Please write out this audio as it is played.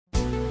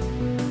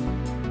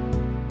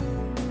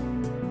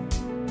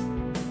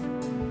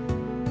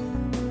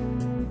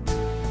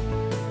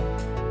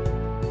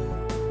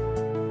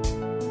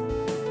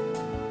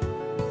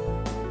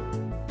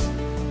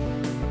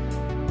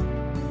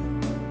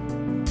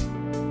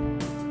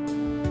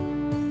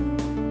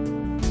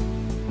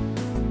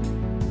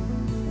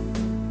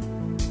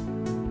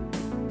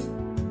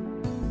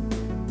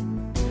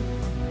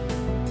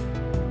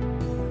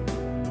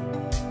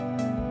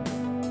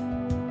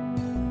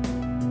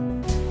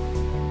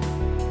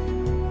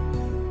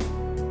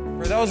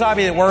those of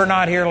you that were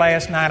not here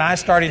last night, I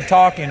started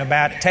talking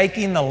about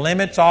taking the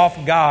limits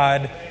off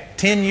God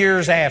 10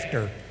 years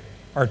after,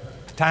 or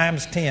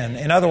times 10.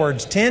 In other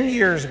words, 10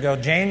 years ago,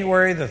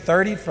 January the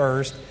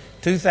 31st,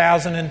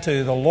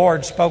 2002, the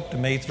Lord spoke to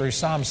me through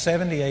Psalm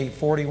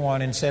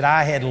 78:41 and said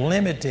I had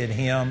limited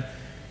him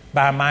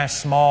by my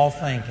small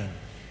thinking.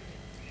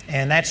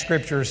 And that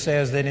scripture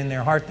says that in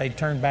their heart they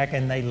turned back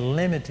and they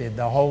limited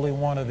the Holy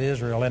One of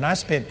Israel. And I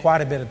spent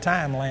quite a bit of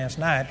time last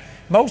night.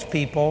 Most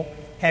people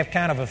have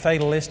kind of a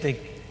fatalistic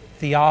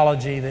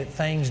theology that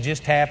things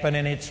just happen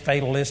and it's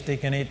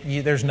fatalistic and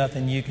there's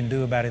nothing you can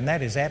do about it. And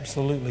that is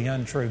absolutely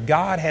untrue.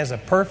 God has a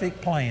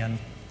perfect plan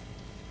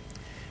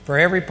for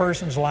every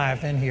person's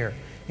life in here.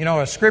 You know,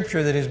 a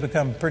scripture that has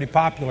become pretty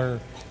popular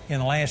in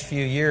the last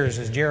few years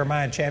is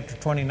Jeremiah chapter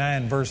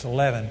 29, verse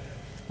 11,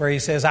 where he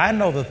says, I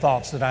know the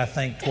thoughts that I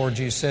think towards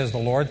you, says the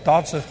Lord,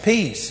 thoughts of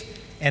peace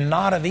and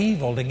not of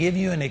evil, to give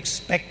you an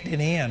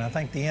expected end. I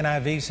think the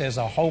NIV says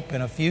a hope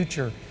and a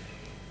future.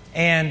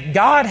 And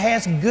God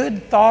has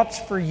good thoughts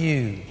for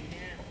you.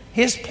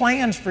 His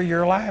plans for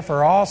your life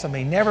are awesome.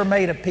 He never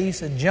made a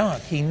piece of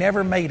junk. He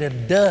never made a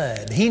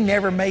dud. He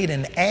never made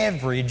an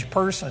average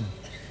person.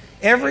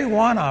 Every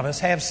one of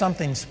us have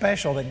something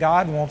special that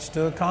God wants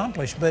to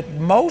accomplish. But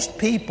most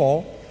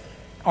people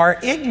are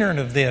ignorant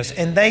of this,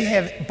 and they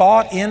have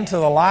bought into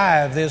the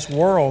lie of this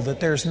world that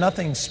there's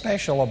nothing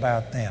special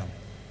about them.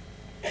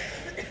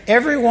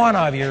 Every one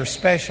of you are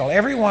special.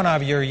 Every one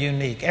of you are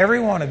unique. Every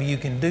one of you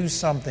can do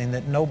something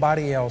that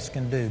nobody else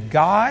can do.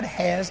 God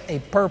has a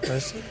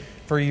purpose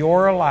for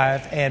your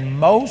life, and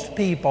most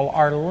people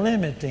are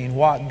limiting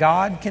what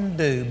God can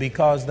do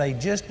because they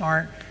just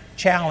aren't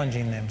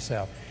challenging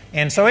themselves.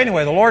 And so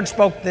anyway, the Lord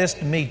spoke this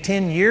to me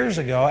 10 years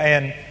ago,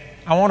 and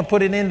I want to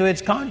put it into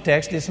its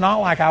context. It's not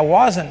like I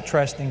wasn't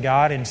trusting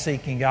God and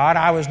seeking God.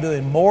 I was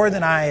doing more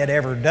than I had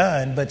ever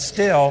done, but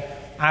still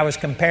I was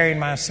comparing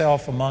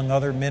myself among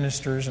other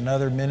ministers and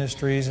other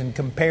ministries and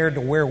compared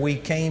to where we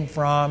came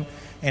from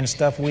and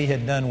stuff we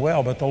had done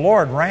well. But the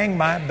Lord rang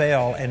my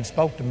bell and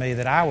spoke to me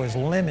that I was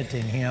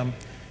limiting Him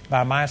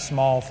by my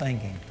small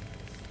thinking.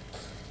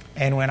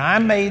 And when I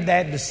made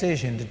that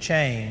decision to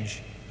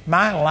change,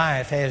 my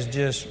life has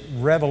just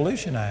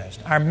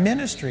revolutionized. Our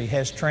ministry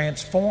has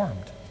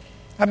transformed.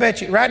 I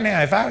bet you, right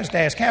now, if I was to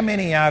ask how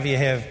many of you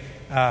have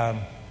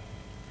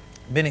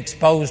been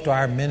exposed to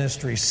our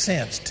ministry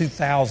since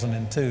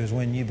 2002 is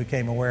when you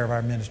became aware of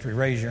our ministry,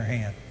 raise your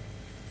hand.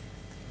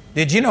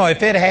 Did you know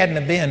if it hadn't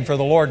have been for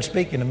the Lord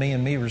speaking to me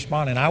and me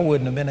responding, I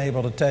wouldn't have been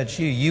able to touch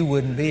you. You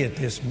wouldn't be at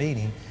this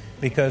meeting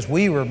because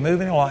we were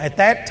moving along. At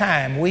that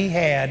time, we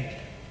had...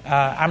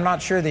 I'm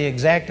not sure the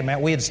exact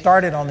amount. We had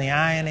started on the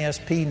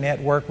INSP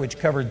network, which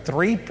covered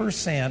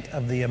 3%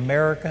 of the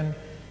American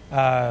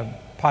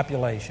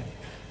population.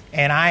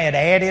 And I had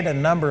added a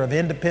number of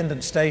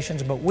independent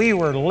stations, but we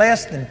were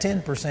less than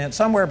 10%,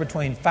 somewhere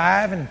between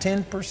 5 and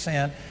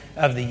 10%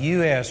 of the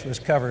U.S. was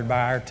covered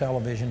by our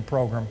television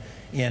program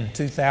in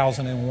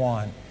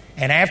 2001.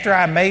 And after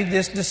I made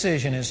this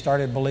decision and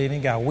started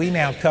believing God, we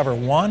now cover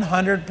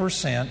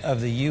 100%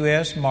 of the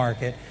U.S.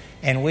 market.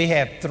 And we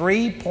have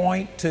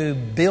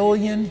 3.2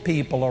 billion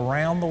people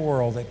around the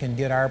world that can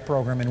get our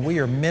program. And we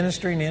are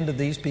ministering into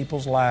these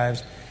people's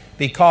lives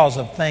because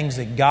of things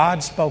that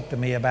God spoke to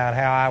me about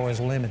how I was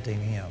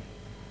limiting Him.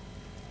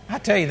 I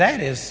tell you,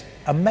 that is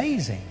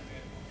amazing.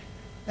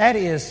 That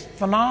is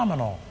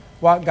phenomenal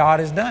what God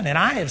has done. And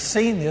I have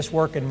seen this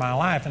work in my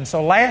life. And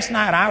so last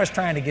night I was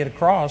trying to get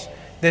across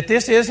that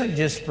this isn't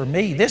just for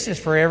me. This is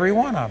for every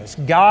one of us.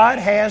 God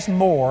has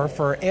more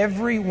for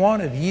every one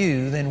of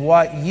you than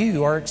what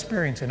you are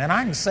experiencing. And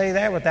I can say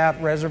that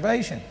without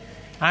reservation.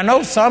 I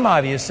know some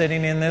of you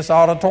sitting in this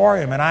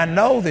auditorium, and I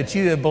know that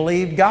you have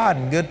believed God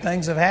and good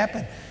things have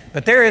happened.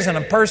 But there isn't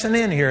a person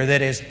in here that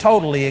has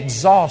totally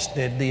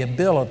exhausted the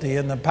ability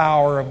and the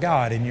power of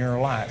God in your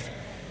life.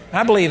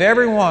 I believe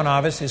every one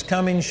of us is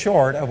coming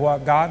short of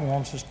what God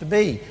wants us to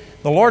be.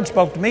 The Lord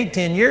spoke to me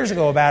 10 years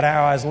ago about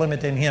how I was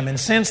limiting Him. And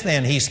since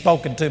then, He's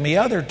spoken to me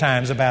other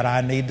times about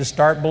I need to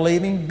start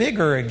believing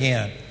bigger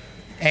again.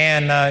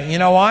 And you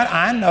know what?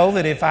 I know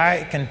that if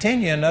I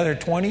continue another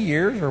 20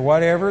 years or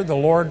whatever, the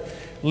Lord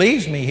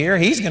leaves me here,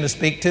 He's going to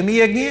speak to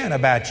me again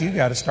about you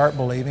got to start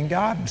believing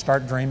God and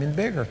start dreaming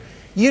bigger.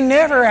 You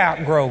never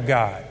outgrow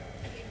God.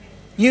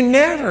 You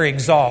never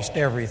exhaust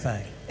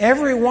everything.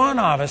 Every one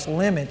of us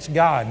limits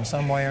God in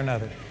some way or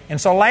another. And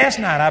so last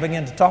night I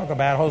began to talk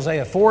about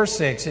Hosea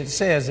 4:6. It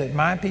says that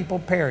my people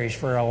perish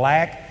for a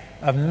lack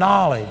of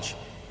knowledge.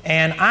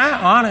 And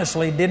I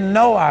honestly didn't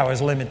know I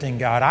was limiting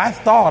God. I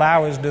thought I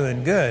was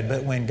doing good.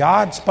 But when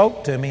God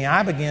spoke to me,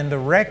 I began to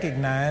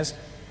recognize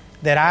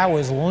that I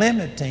was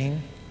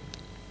limiting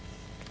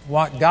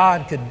what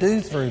God could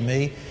do through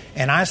me.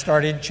 And I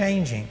started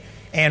changing.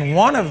 And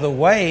one of the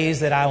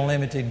ways that I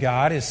limited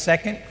God is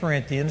 2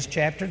 Corinthians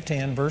chapter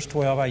 10, verse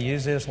 12. I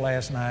used this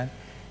last night.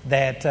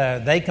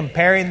 That they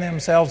comparing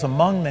themselves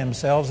among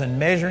themselves and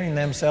measuring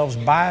themselves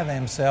by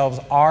themselves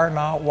are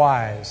not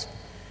wise.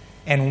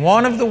 And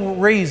one of the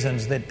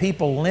reasons that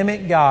people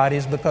limit God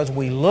is because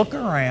we look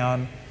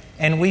around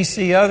And we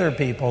see other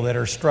people that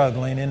are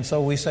struggling, and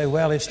so we say,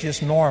 well, it's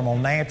just normal,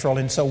 natural,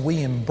 and so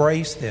we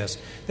embrace this.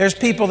 There's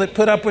people that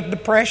put up with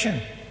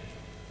depression,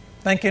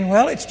 thinking,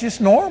 well, it's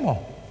just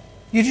normal.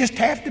 You just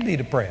have to be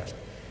depressed.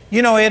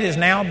 You know, it has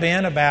now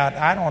been about,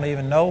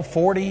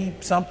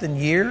 40-something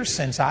years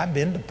since I've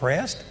been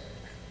depressed.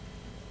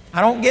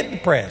 I don't get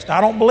depressed.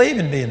 I don't believe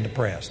in being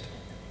depressed.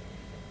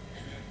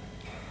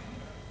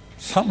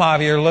 Some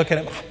of you are looking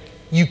at,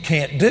 you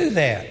can't do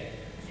that.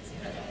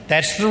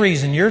 That's the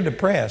reason you're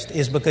depressed,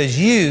 is because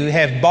you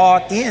have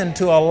bought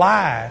into a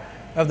lie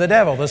of the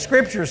devil. The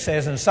Scripture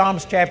says in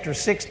Psalms chapter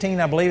 16,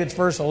 I believe it's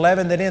verse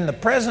 11, that in the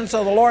presence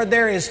of the Lord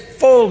there is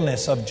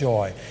fullness of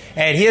joy.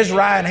 At His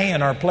right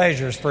hand are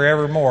pleasures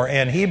forevermore.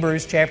 And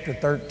Hebrews chapter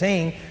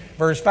 13,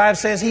 verse 5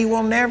 says He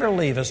will never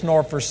leave us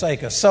nor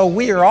forsake us. So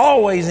we are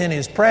always in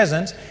His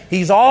presence.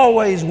 He's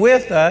always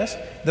with us.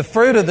 The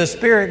fruit of the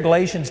Spirit,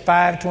 Galatians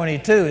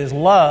 5:22, is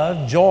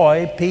love,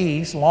 joy,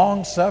 peace,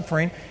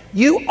 long-suffering.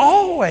 You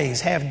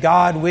always have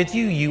God with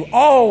you. You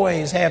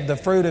always have the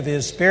fruit of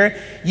His Spirit.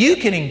 You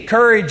can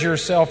encourage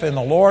yourself in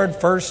the Lord.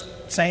 1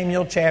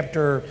 Samuel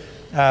chapter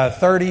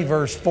 30,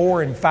 verse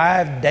 4 and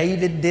 5.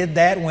 David did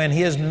that when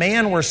his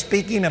men were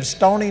speaking of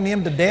stoning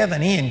him to death,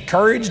 and he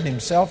encouraged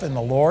himself in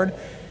the Lord,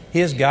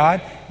 his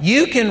God.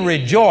 You can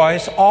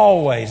rejoice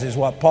always, is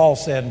what Paul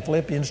said in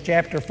Philippians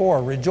chapter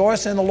 4.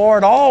 Rejoice in the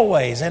Lord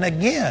always. And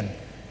again,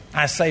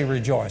 I say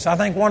rejoice. I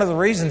think one of the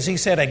reasons he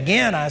said,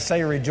 again, I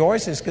say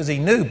rejoice, is because he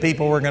knew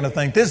people were going to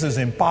think this is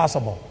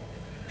impossible.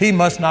 He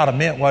must not have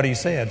meant what he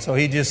said. So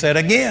he just said,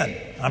 again,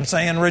 I'm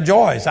saying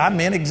rejoice. I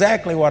meant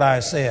exactly what I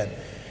said.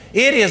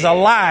 It is a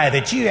lie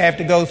that you have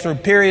to go through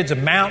periods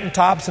of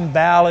mountaintops and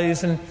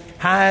valleys and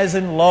highs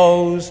and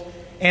lows.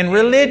 And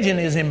religion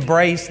has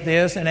embraced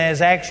this and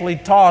has actually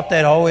taught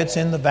that, it's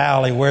in the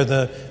valley where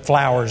the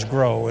flowers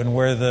grow and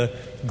where the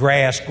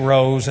grass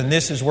grows, and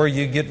this is where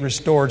you get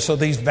restored. So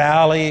these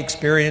valley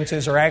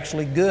experiences are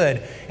actually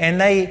good. And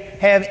they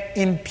have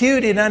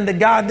imputed unto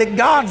God that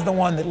God's the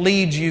one that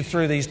leads you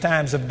through these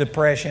times of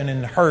depression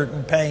and hurt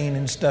and pain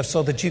and stuff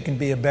so that you can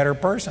be a better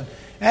person.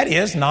 That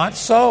is not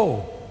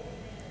so.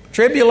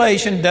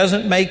 Tribulation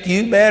doesn't make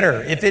you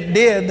better. If it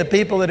did, the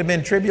people that have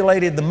been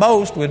tribulated the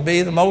most would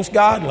be the most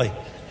godly.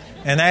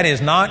 And that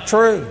is not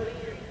true.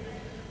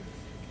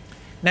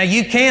 Now,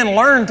 you can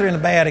learn through a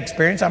bad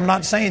experience. I'm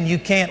not saying you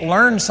can't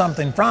learn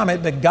something from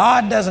it, but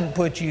God doesn't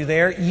put you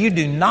there. You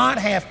do not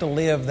have to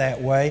live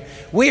that way.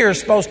 We are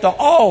supposed to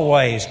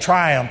always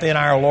triumph in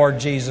our Lord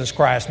Jesus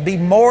Christ. Be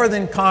more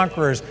than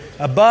conquerors,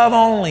 above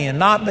only and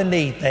not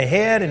beneath, the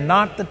head and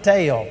not the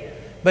tail.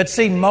 But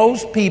see,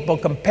 most people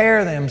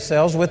compare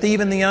themselves with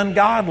even the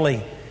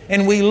ungodly.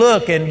 And we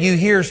look and you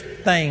hear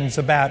things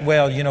about,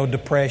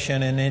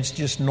 depression, and it's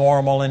just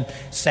normal, and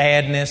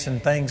sadness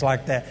and things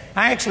like that.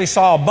 I actually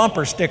saw a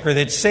bumper sticker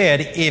that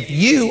said, if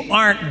you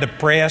aren't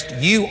depressed,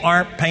 you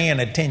aren't paying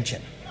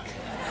attention.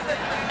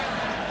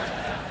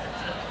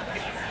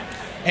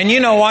 And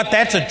you know what?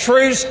 That's a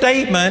true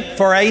statement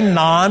for a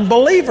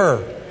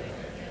non-believer.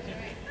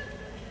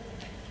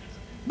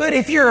 But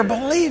if you're a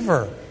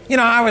believer,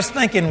 I was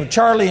thinking,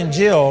 Charlie and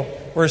Jill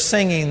were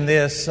singing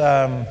this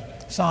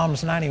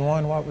Psalms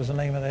 91, what was the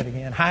name of that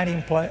again?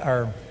 Hiding place,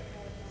 or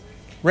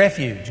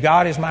refuge.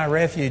 God is my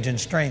refuge and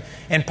strength.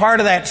 And part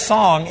of that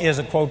song is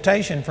a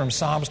quotation from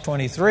Psalms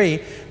 23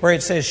 where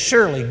it says,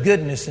 surely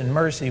goodness and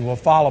mercy will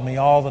follow me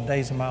all the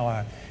days of my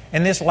life.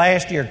 And this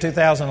last year,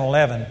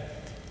 2011,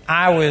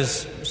 I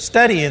was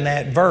studying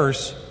that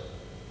verse,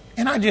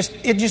 and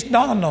it just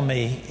dawned on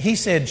me. He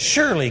said,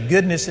 surely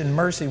goodness and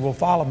mercy will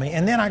follow me.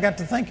 And then I got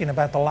to thinking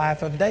about the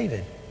life of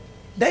David.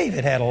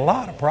 David had a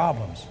lot of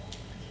problems.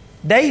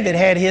 David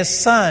had his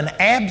son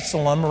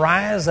Absalom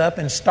rise up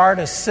and start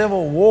a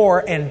civil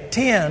war, and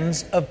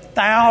tens of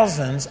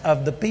thousands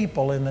of the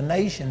people in the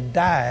nation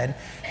died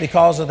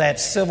because of that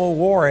civil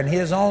war, and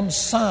his own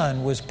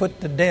son was put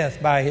to death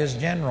by his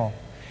general.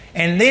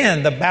 And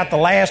then about the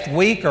last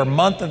week or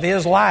month of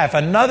his life,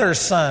 another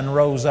son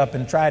rose up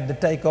and tried to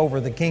take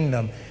over the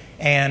kingdom,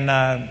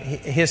 and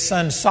his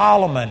son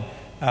Solomon,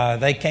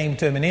 they came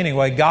to him, and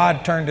anyway,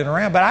 God turned it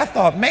around. But I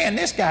thought, man,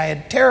 this guy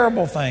had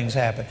terrible things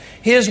happen.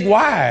 His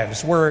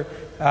wives were,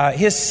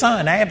 his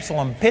son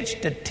Absalom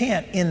pitched a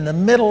tent in the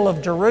middle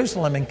of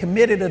Jerusalem and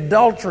committed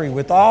adultery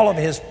with all of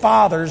his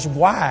father's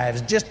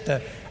wives just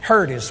to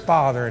hurt his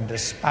father and to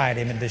spite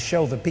him and to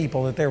show the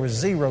people that there was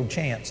zero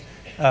chance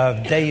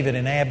of David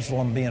and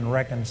Absalom being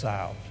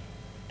reconciled.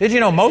 Did you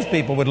know most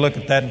people would look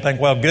at that and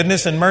think, well,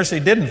 goodness and mercy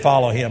didn't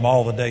follow him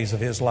all the days of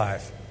his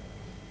life.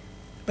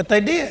 But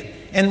they did.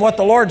 And what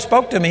the Lord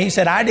spoke to me, He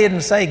said, I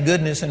didn't say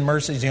goodness and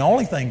mercy is the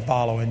only thing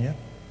following you.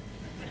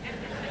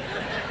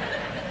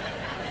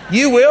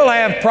 You will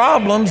have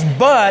problems,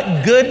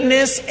 but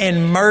goodness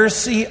and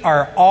mercy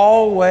are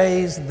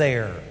always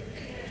there.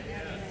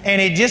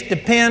 And it just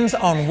depends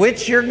on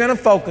which you're going to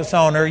focus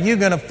on. Are you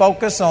going to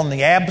focus on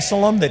the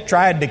Absalom that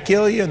tried to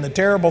kill you and the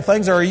terrible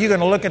things? Or are you going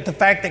to look at the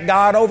fact that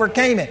God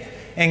overcame it?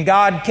 And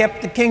God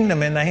kept the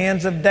kingdom in the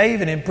hands of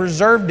David and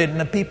preserved it, and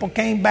the people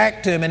came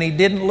back to him, and he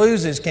didn't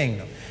lose his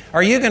kingdom.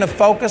 Are you going to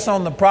focus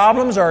on the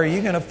problems, or are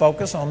you going to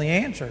focus on the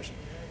answers?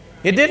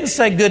 It didn't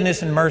say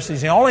goodness and mercy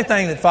is the only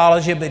thing that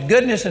follows you, but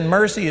goodness and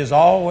mercy is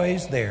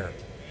always there.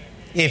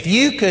 If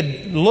you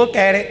could look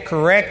at it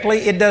correctly,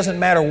 it doesn't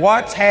matter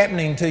what's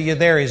happening to you,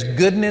 there is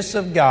goodness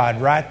of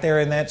God right there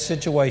in that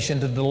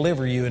situation to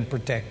deliver you and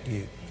protect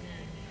you.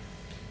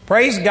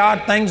 Praise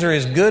God, things are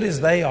as good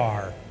as they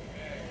are.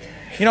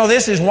 You know,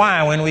 this is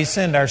why when we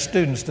send our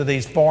students to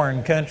these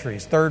foreign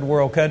countries, third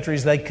world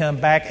countries, they come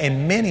back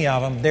and many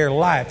of them, their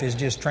life is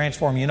just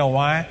transformed. You know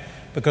why?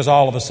 Because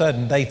all of a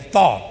sudden they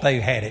thought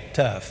they had it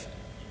tough.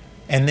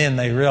 And then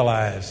they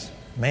realize,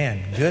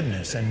 man,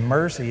 goodness and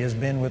mercy has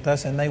been with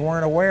us, and they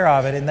weren't aware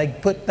of it. And they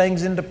put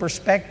things into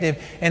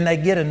perspective, and they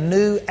get a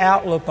new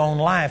outlook on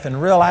life and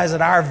realize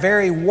that our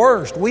very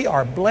worst, we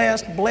are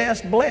blessed,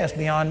 blessed, blessed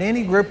beyond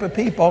any group of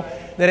people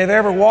that have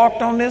ever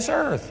walked on this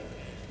earth.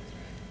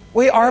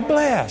 We are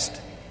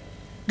blessed.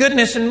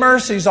 Goodness and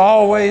mercy is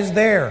always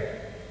there.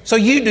 So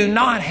you do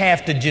not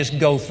have to just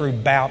go through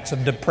bouts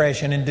of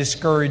depression and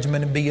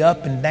discouragement and be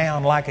up and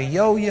down like a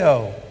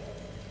yo-yo.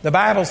 The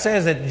Bible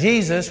says that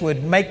Jesus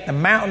would make the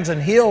mountains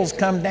and hills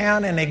come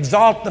down and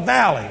exalt the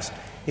valleys.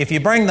 If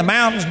you bring the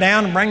mountains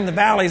down and bring the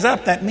valleys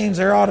up, that means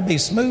there ought to be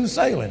smooth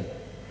sailing.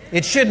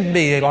 It shouldn't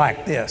be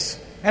like this.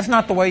 That's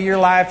not the way your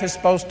life is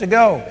supposed to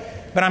go.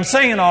 But I'm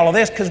saying all of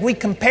this because we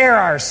compare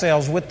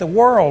ourselves with the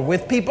world,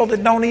 with people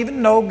that don't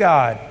even know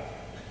God.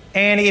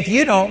 And if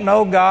you don't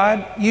know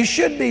God, you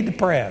should be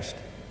depressed.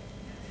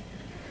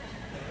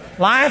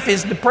 Life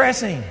is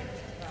depressing.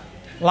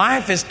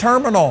 Life is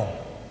terminal.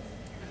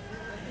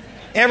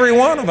 Every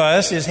one of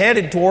us is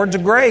headed towards a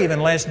grave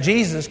unless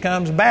Jesus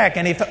comes back.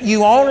 And if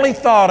you only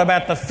thought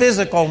about the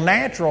physical,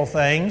 natural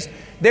things,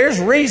 there's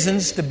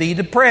reasons to be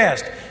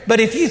depressed.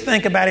 But if you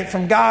think about it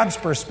from God's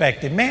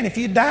perspective, man, if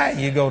you die,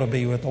 you go to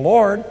be with the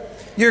Lord.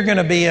 You're going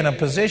to be in a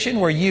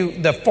position where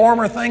the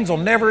former things will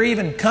never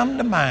even come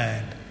to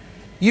mind.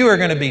 You are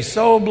going to be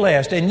so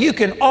blessed, and you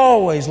can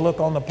always look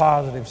on the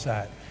positive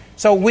side.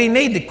 So we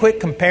need to quit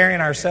comparing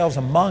ourselves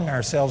among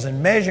ourselves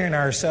and measuring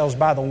ourselves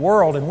by the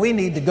world, and we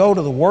need to go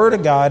to the Word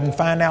of God and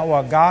find out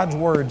what God's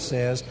Word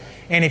says.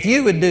 And if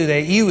you would do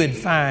that, you would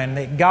find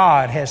that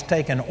God has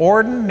taken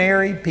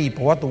ordinary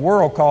people, what the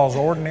world calls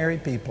ordinary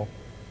people,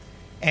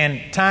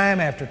 and time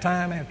after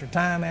time after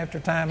time after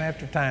time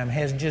after time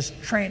has just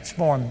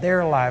transformed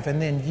their life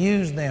and then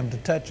used them to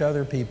touch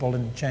other people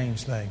and to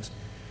change things.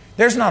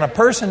 There's not a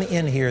person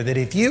in here that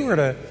if you were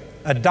to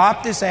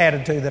adopt this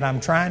attitude that I'm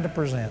trying to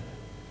present,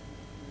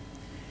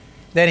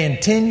 that in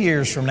 10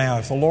 years from now,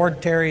 if the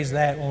Lord tarries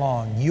that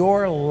long,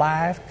 your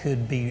life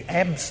could be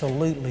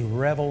absolutely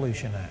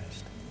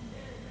revolutionized.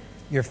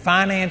 Your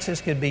finances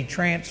could be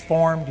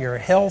transformed. Your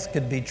health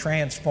could be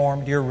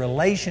transformed. Your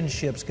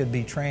relationships could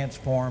be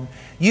transformed.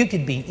 You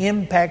could be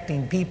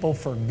impacting people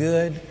for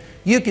good.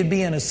 You could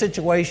be in a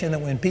situation that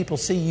when people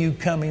see you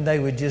coming,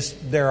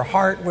 their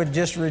heart would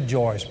just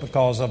rejoice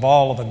because of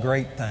all of the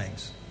great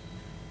things.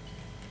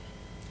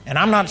 And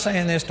I'm not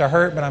saying this to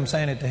hurt, but I'm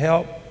saying it to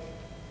help.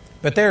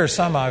 But there are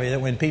some of you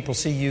that when people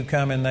see you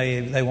coming,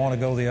 they want to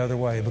go the other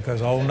way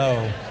because, oh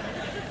no,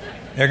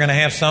 they're going to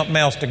have something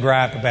else to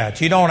gripe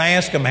about. You don't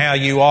ask them how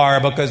you are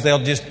because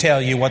they'll just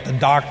tell you what the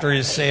doctor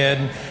has said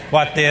and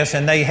what this,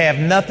 and they have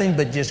nothing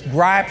but just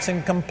gripes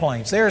and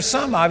complaints. There are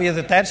some of you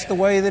that's the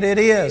way that it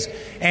is,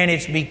 and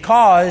it's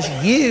because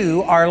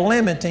you are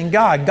limiting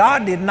God.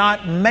 God did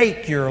not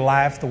make your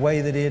life the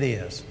way that it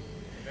is.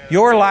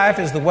 Your life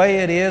is the way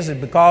it is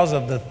because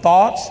of the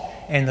thoughts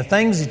and the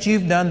things that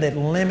you've done that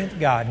limit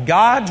God.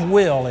 God's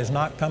will is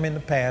not coming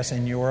to pass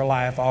in your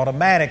life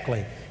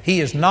automatically. He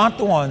is not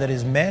the one that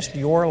has messed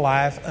your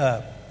life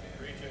up.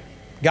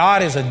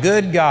 God is a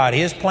good God.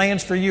 His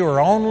plans for you are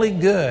only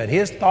good.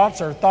 His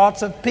thoughts are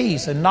thoughts of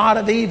peace and not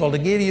of evil to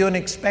give you an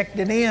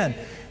expected end.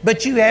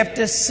 But you have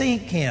to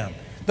seek Him.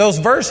 Those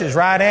verses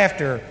right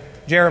after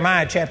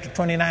Jeremiah chapter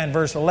 29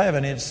 verse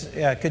 11,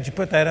 could you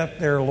put that up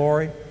there,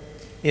 Lori?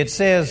 It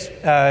says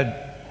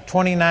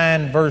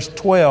 29 verse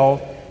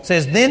 12,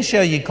 says, "Then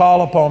shall ye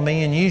call upon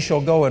me, and ye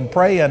shall go and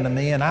pray unto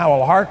me, and I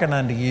will hearken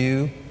unto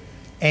you.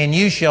 And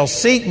you shall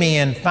seek me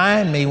and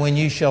find me when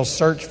you shall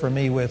search for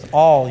me with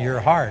all your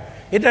heart."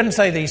 It doesn't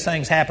say these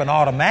things happen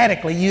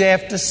automatically. You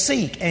have to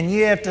seek, and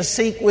you have to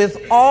seek with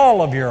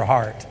all of your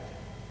heart.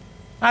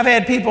 I've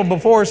had people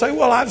before say,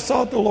 well, I've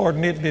sought the Lord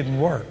and it didn't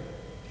work.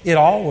 It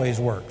always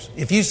works.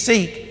 If you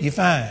seek, you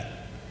find.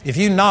 If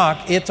you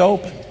knock, it's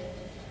open.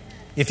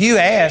 If you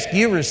ask,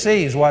 you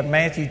receive, is what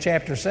Matthew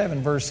chapter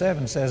 7, verse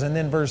 7 says. And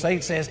then verse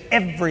 8 says,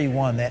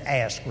 everyone that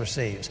asks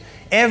receives.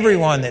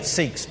 Everyone that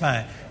seeks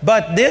finds.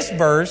 But this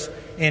verse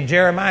in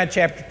Jeremiah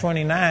chapter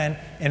 29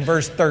 and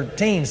verse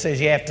 13 says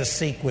you have to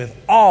seek with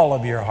all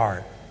of your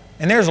heart.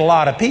 And there's a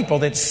lot of people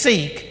that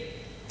seek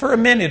for a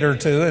minute or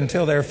two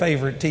until their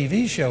favorite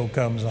TV show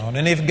comes on.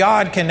 And if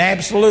God can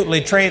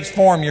absolutely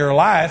transform your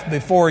life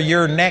before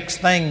your next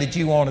thing that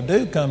you want to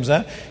do comes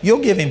up, you'll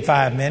give Him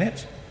 5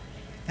 minutes.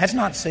 That's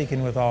not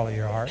seeking with all of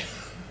your heart.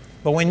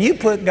 But when you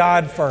put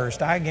God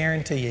first, I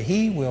guarantee you,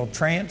 He will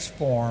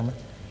transform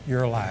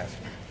your life.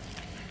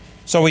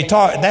 So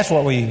that's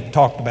what we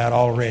talked about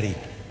already.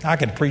 I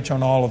could preach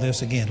on all of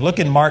this again. Look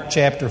in Mark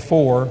chapter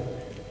 4.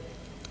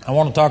 I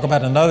want to talk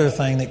about another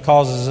thing that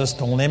causes us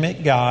to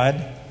limit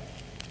God.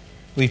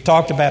 We've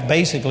talked about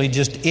basically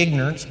just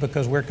ignorance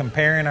because we're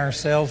comparing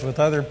ourselves with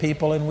other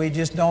people and we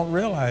just don't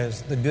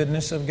realize the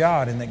goodness of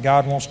God and that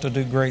God wants to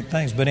do great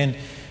things. But in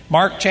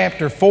Mark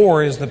chapter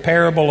 4 is the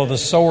parable of the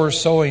sower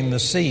sowing the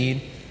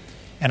seed.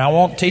 And I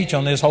won't teach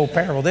on this whole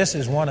parable. This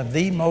is one of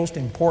the most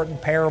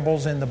important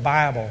parables in the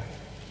Bible.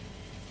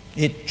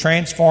 It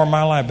transformed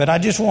my life. But I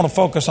just want to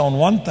focus on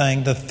one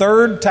thing. The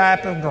third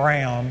type of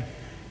ground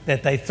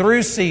that they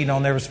threw seed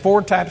on, there was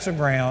 4 types of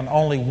ground.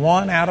 Only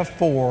 1 out of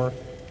 4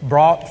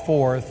 brought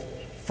forth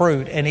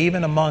fruit. And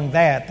even among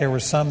that, there were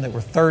some that were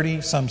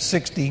 30, some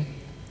 60,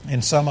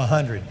 and some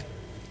 100.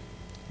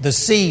 The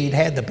seed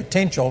had the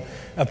potential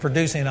of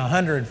producing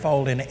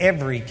 100-fold in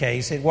every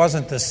case. It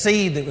wasn't the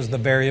seed that was the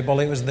variable,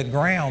 it was the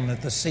ground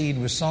that the seed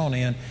was sown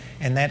in,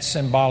 and that's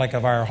symbolic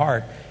of our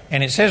heart.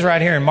 And it says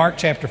right here in Mark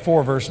chapter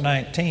 4, verse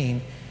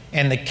 19,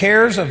 "And the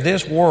cares of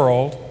this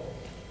world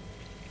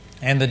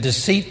and the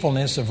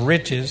deceitfulness of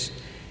riches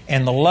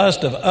and the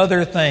lust of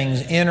other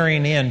things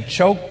entering in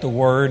choke the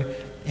word,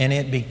 and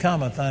it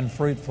becometh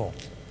unfruitful."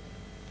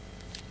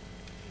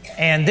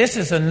 And this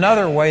is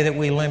another way that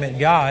we limit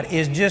God,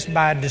 is just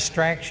by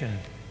distraction,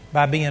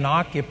 by being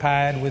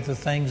occupied with the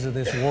things of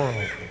this world.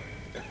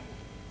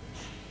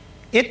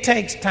 It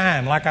takes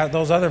time, like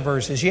those other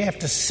verses. You have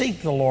to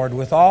seek the Lord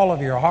with all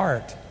of your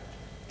heart.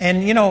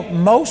 And you know,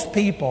 most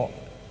people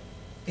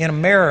in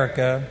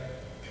America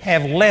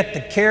have let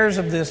the cares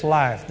of this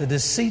life, the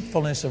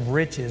deceitfulness of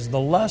riches, the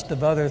lust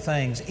of other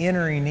things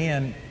entering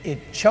in,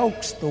 it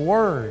chokes the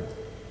word.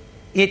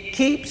 It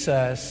keeps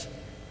us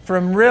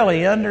from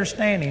really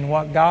understanding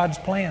what God's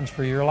plans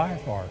for your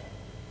life are.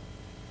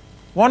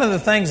 One of the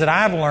things that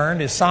I've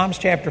learned is Psalms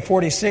chapter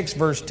 46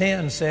 verse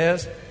 10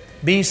 says,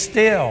 "Be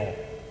still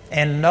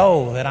and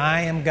know that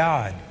I am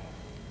God."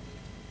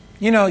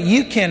 You know,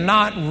 you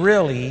cannot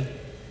really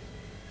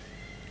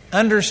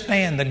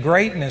understand the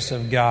greatness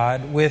of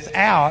God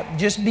without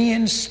just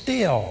being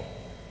still,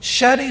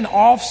 shutting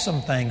off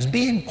some things,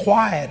 being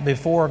quiet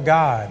before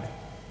God,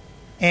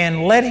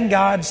 and letting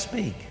God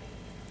speak.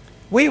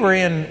 We were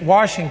in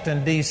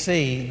Washington,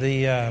 D.C.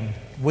 the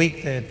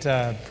week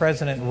that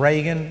President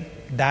Reagan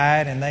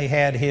died, and they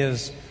had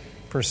his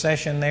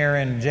procession there,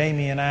 and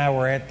Jamie and I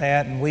were at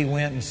that, and we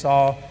went and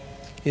saw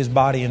his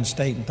body in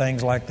state and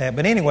things like that.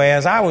 But anyway,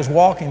 as I was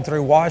walking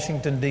through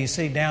Washington,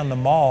 D.C. down the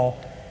mall,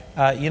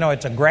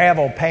 it's a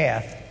gravel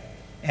path,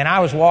 and I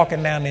was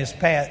walking down this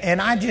path, and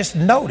I just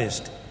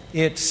noticed,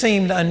 it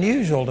seemed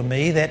unusual to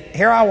me that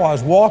here I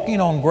was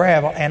walking on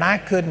gravel, and I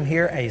couldn't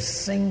hear a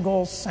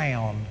single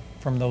sound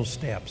from those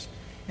steps.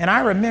 And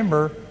I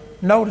remember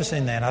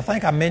noticing that. I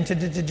think I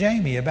mentioned it to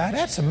Jamie about,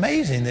 that's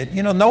amazing that,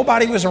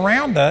 nobody was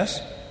around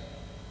us.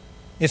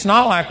 It's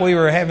not like we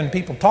were having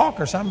people talk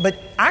or something, but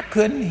I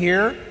couldn't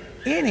hear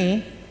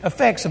any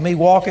effects of me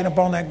walking up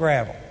on that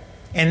gravel.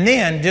 And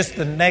then just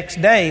the next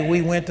day,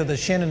 we went to the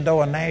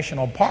Shenandoah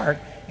National Park,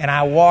 and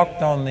I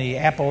walked on the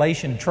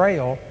Appalachian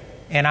Trail,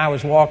 and I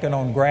was walking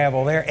on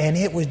gravel there, and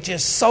it was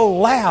just so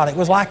loud. It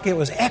was like it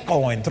was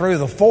echoing through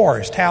the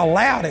forest, how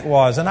loud it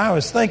was. And I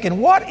was thinking,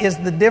 what is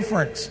the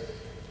difference?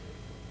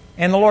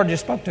 And the Lord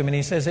just spoke to me, and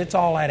He says, it's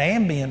all that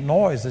ambient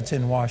noise that's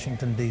in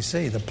Washington,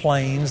 D.C., the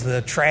planes,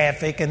 the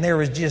traffic, and there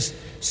was just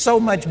so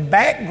much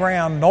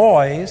background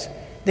noise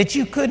that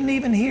you couldn't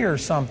even hear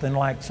something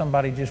like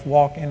somebody just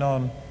walking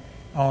on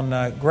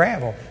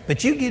gravel.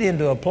 But you get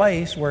into a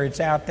place where it's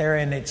out there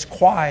and it's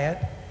quiet,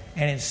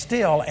 and it's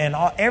still, and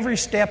every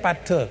step I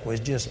took was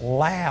just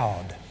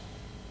loud.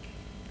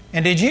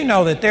 And did you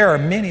know that there are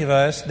many of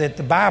us that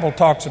the Bible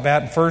talks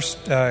about in 1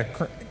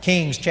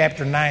 Kings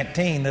chapter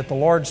 19 that the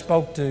Lord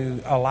spoke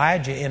to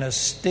Elijah in a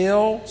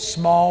still,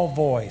 small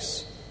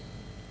voice.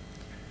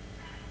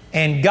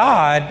 And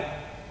God,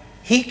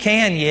 He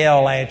can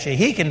yell at you.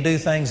 He can do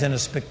things in a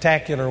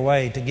spectacular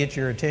way to get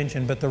your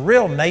attention. But the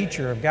real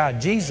nature of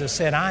God, Jesus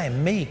said, "I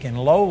am meek and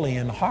lowly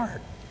in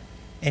heart,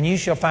 and you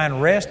shall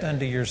find rest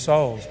unto your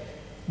souls."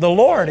 The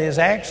Lord is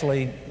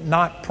actually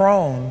not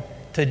prone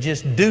to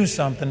just do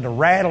something to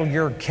rattle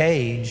your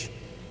cage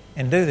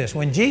and do this.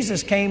 When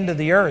Jesus came to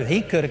the earth,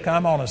 He could have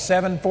come on a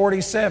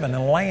 747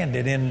 and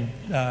landed in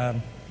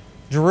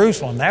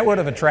Jerusalem. That would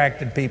have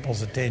attracted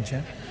people's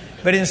attention.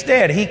 But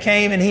instead, He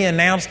came and He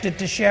announced it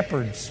to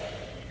shepherds.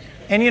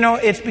 And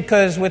it's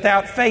because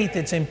without faith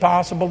it's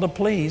impossible to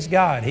please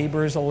God.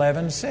 Hebrews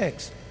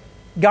 11:6.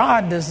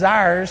 God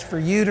desires for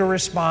you to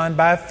respond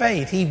by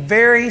faith. He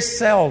very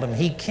seldom,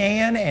 He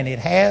can, and it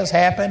has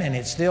happened, and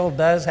it still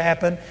does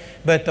happen.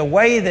 But the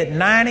way that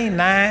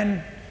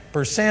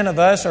 99% of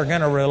us are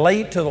going to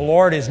relate to the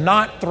Lord is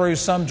not through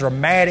some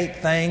dramatic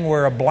thing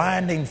where a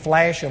blinding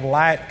flash of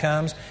light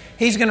comes.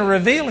 He's going to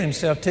reveal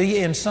Himself to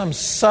you in some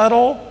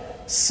subtle,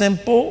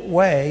 simple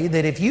way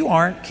that if you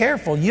aren't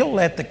careful, you'll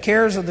let the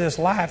cares of this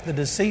life, the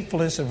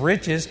deceitfulness of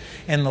riches,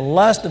 and the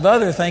lust of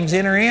other things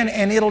enter in,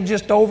 and it'll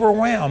just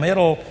overwhelm.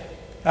 It'll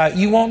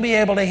you won't be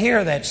able to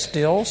hear that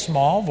still,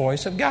 small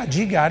voice of God.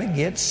 You got to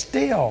get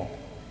still.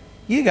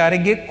 You got to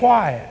get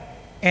quiet.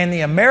 And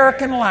the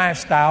American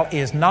lifestyle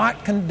is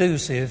not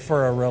conducive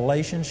for a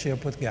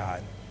relationship with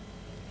God.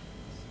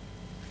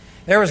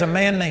 There was a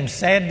man named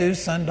Sadhu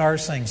Sundar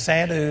Singh.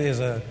 Sadhu is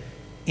an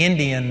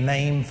Indian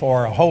name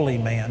for a holy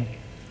man.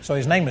 So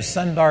his name is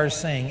Sundar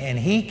Singh. And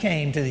he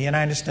came to the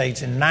United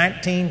States in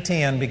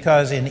 1910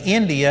 because in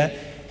India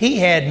he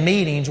had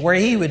meetings where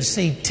he would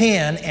see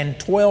 10 and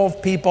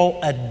 12 people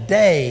a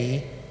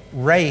day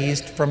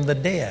raised from the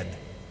dead.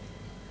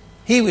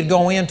 He would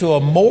go into a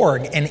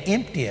morgue and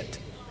empty it.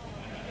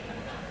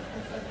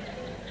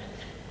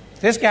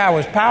 This guy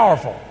was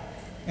powerful.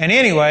 And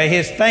anyway,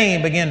 his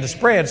fame began to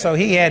spread, so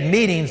he had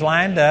meetings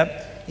lined up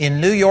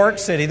in New York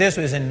City. This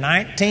was in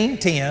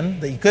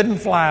 1910. He couldn't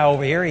fly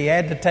over here. He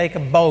had to take a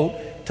boat.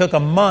 Took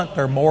a month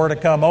or more to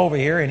come over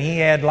here, and he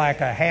had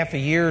like a half a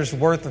year's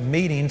worth of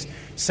meetings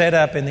set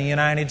up in the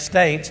United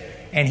States.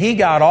 And he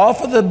got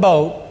off of the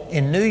boat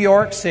in New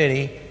York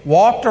City,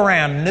 walked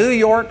around New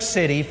York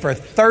City for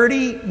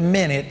 30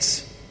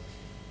 minutes,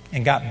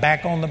 and got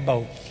back on the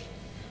boat.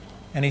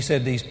 And he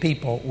said, these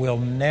people will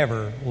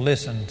never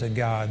listen to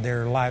God.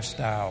 Their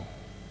lifestyle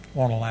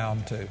won't allow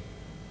them to.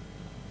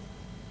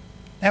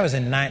 That was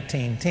in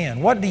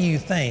 1910. What do you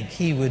think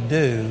he would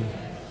do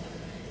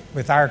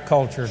with our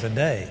culture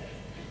today?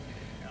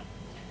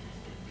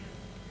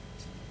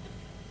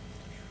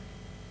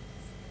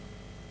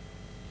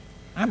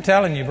 I'm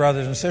telling you,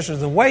 brothers and sisters,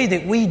 the way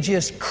that we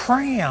just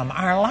cram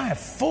our life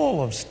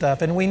full of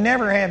stuff and we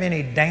never have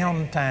any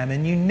downtime,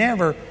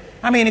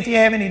 and if you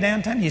have any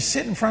downtime, you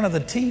sit in front of the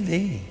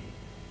TV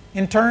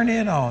and turn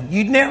it on.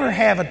 You never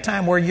have a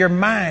time where your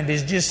mind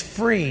is just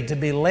free to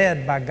be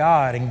led by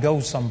God and go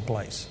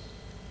someplace.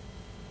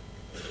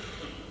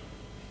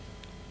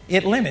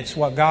 It limits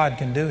what God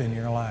can do in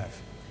your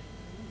life.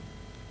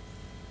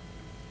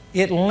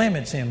 It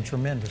limits Him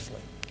tremendously.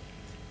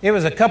 It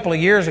was a couple of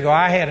years ago,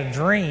 I had a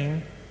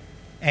dream,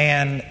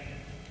 and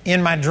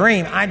in my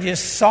dream, I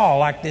just saw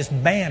like this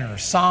banner,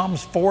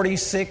 Psalms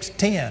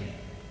 46:10.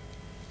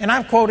 And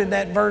I've quoted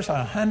that verse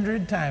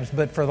 100 times,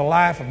 but for the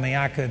life of me,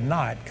 I could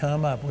not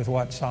come up with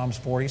what Psalms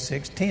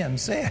 46:10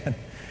 said.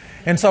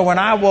 And so when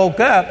I woke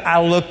up,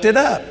 I looked it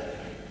up.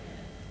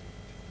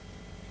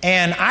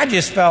 And I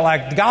just felt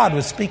like God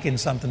was speaking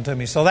something to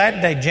me. So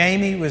that day,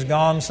 Jamie was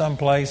gone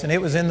someplace, and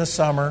it was in the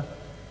summer.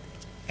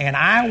 And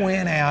I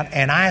went out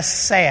and I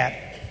sat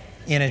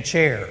in a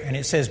chair. And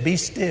it says, be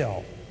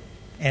still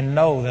and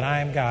know that I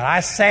am God. I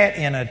sat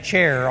in a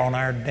chair on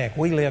our deck.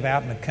 We live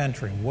out in the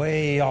country,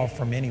 way off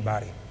from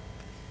anybody.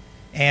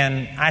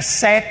 And I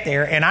sat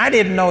there, and I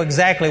didn't know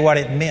exactly what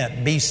it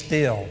meant, be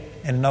still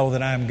and know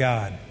that I'm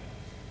God.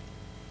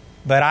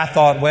 But I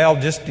thought, well,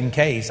 just in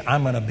case,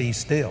 I'm going to be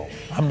still.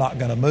 I'm not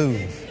going to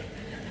move.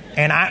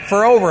 And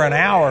for an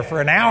hour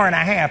and a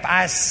half,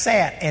 I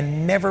sat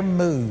and never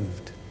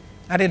moved.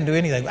 I didn't do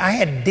anything. I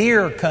had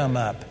deer come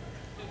up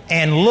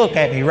and look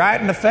at me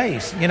right in the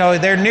face. You know,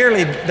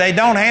 they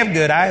don't have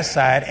good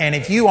eyesight, and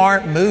if you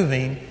aren't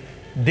moving,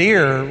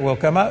 deer will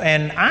come up.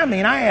 And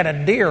I had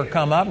a deer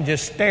come up and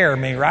just stare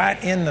me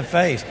right in the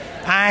face.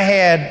 I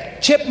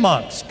had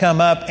chipmunks come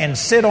up and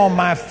sit on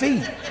my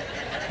feet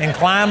and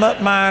climb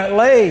up my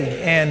leg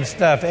and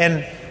stuff.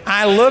 And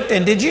I looked,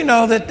 and did you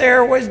know that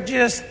there was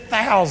just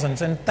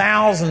thousands and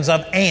thousands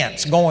of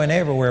ants going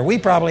everywhere? We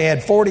probably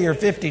had 40 or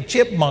 50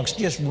 chipmunks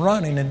just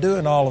running and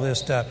doing all of this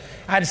stuff.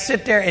 I'd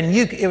sit there, and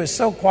it was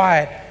so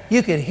quiet,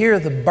 you could hear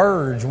the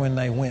birds when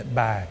they went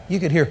by. You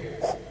could hear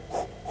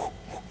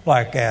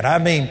like that.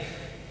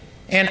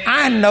 And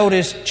I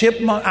noticed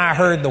chipmunk. I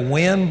heard the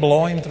wind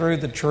blowing through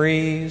the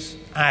trees.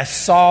 I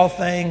saw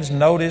things,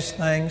 noticed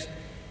things.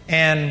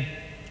 And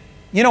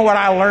you know what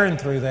I learned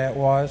through that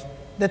was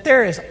that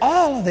there is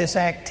all of this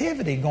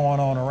activity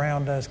going on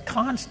around us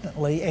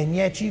constantly, and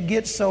yet you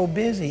get so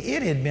busy.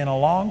 It had been a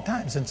long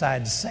time since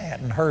I'd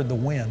sat and heard the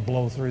wind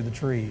blow through the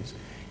trees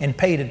and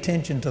paid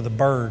attention to the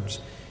birds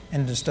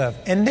and to stuff.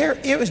 And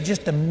it was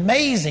just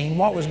amazing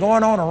what was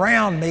going on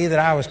around me that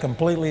I was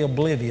completely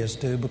oblivious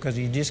to, because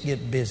you just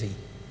get busy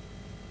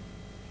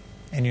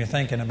and you're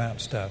thinking about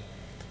stuff.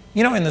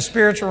 You know, in the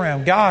spiritual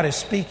realm, God is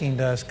speaking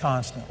to us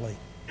constantly.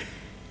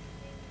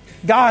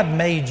 God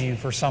made you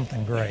for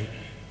something great.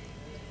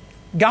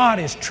 God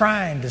is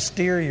trying to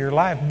steer your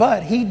life,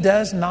 but He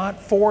does not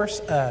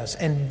force us,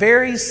 and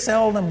very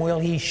seldom will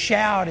He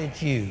shout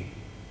at you.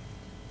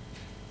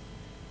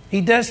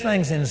 He does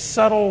things in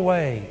subtle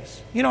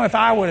ways. You know, if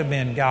I would have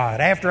been God,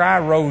 after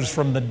I rose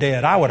from the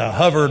dead, I would have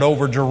hovered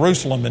over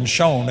Jerusalem and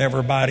shown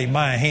everybody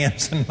my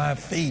hands and my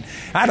feet.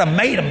 I'd have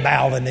made them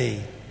bow the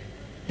knee.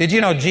 Did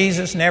you know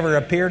Jesus never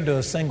appeared to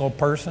a single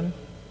person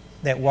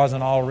that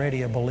wasn't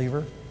already a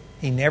believer?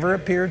 He never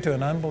appeared to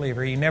an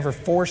unbeliever. He never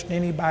forced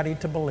anybody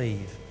to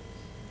believe,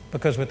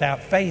 because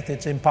without faith,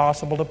 it's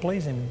impossible to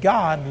please Him.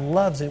 God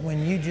loves it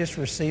when you just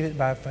receive it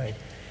by faith.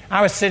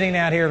 I was sitting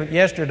out here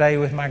yesterday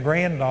with my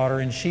granddaughter,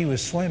 and she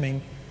was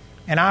swimming,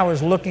 and I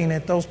was looking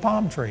at those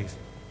palm trees.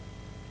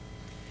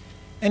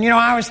 And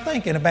I was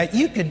thinking about,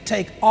 you could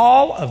take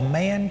all of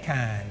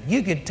mankind,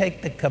 you could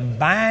take the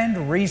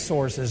combined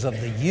resources of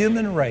the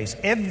human race,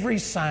 every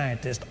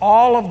scientist,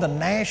 all of the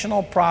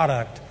national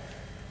product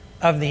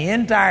of the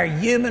entire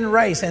human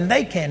race, and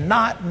they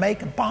cannot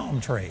make a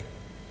palm tree.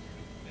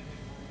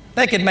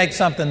 They could make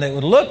something that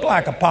would look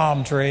like a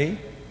palm tree,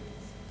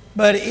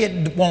 but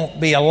it won't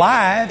be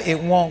alive,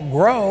 it won't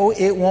grow,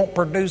 it won't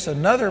produce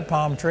another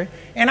palm tree.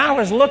 And I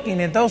was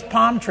looking at those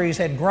palm trees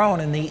had grown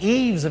in the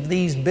eaves of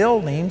these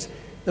buildings.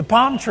 The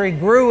palm tree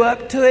grew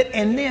up to it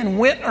and then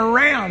went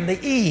around the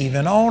eave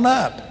and on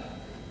up.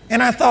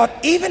 And I thought,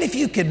 even if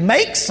you could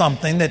make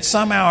something that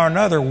somehow or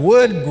another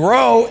would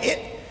grow,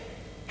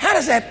 how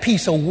does that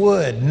piece of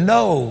wood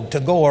know to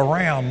go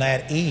around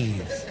that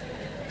eave?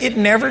 It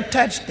never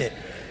touched it.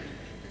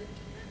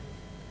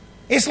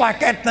 It's like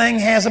that thing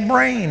has a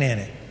brain in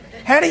it.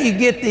 How do you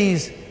get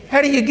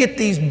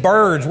these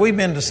birds? We've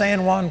been to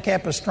San Juan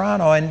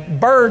Capistrano, and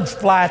birds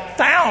fly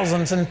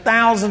thousands and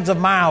thousands of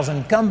miles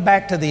and come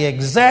back to the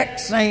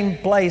exact same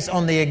place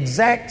on the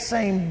exact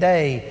same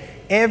day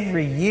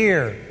every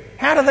year.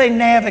 How do they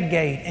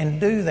navigate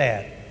and do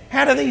that?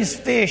 How do these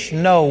fish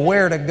know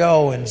where to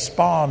go and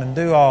spawn and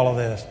do all of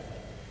this?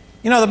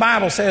 The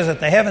Bible says that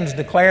the heavens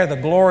declare the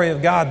glory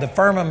of God. The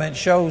firmament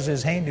shows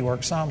His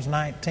handiwork. Psalms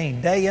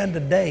 19. Day unto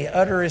day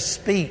uttereth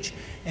speech,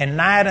 and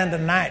night unto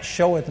night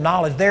showeth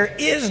knowledge. There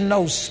is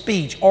no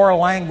speech or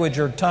language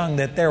or tongue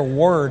that their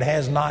word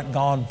has not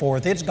gone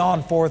forth. It's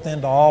gone forth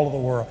into all of the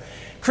world.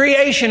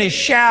 Creation is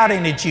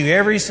shouting at you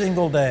every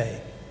single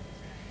day.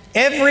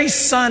 Every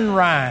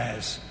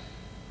sunrise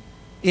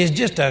is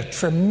just a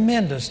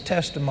tremendous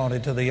testimony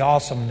to the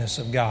awesomeness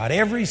of God.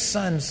 Every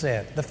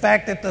sunset, the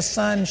fact that the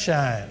sun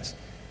shines,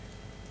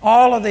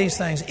 all of these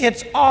things,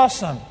 it's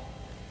awesome.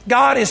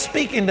 God is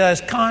speaking to us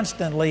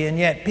constantly, and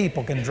yet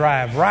people can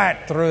drive right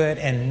through it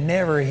and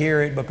never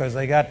hear it because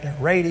they got their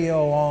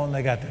radio on,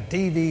 they got their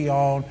TV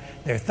on,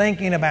 they're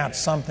thinking about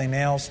something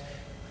else.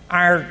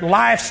 Our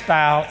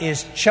lifestyle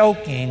is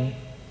choking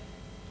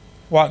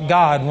what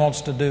God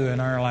wants to do in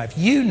our life.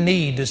 You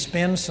need to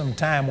spend some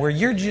time where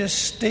you're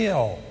just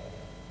still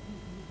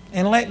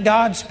and let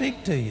God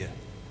speak to you.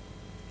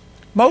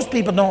 Most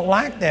people don't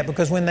like that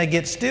because when they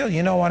get still,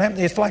 you know what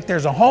happens? It's like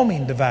there's a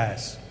homing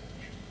device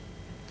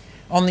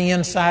on the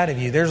inside of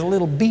you. There's a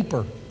little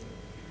beeper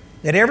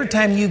that every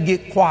time you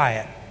get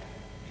quiet,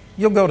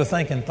 you'll go to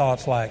thinking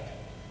thoughts like,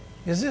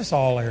 is this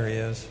all there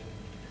is?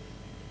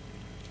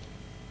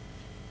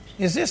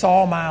 Is this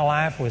all my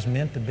life was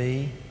meant to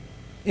be?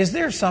 Is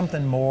there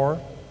something more?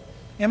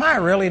 Am I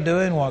really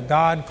doing what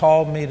God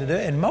called me to do?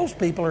 And most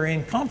people are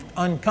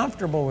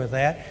uncomfortable with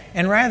that.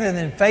 And rather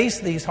than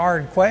face these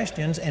hard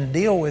questions and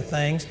deal with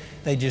things,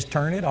 they just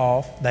turn it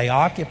off. They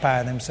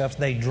occupy themselves.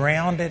 They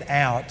drown it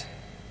out.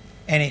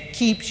 And it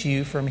keeps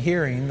you from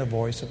hearing the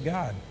voice of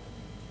God.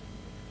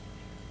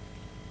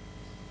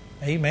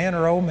 Amen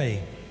or oh me?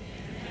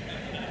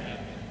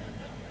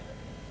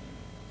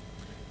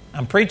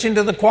 I'm preaching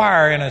to the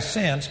choir in a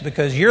sense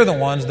because you're the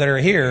ones that are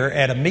here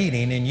at a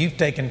meeting and you've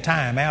taken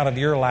time out of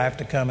your life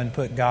to come and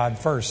put God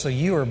first. So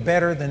you are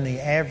better than the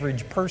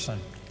average person.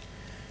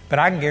 But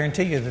I can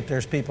guarantee you that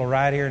there's people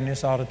right here in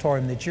this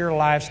auditorium that your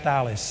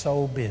lifestyle is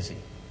so busy.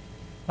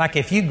 Like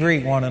if you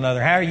greet one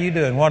another, how are you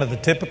doing? One of the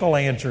typical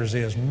answers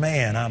is,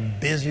 man, I'm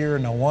busier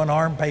than a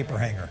one-armed paper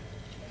hanger.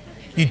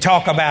 You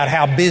talk about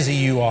how busy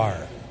you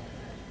are.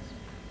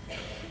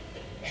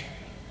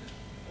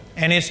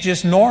 And it's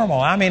just normal.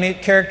 I mean,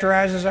 it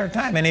characterizes our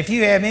time. And if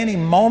you have any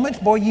moments,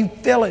 boy, you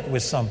fill it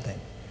with something.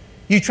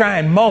 You try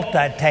and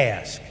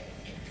multitask.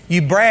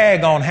 You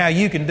brag on how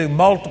you can do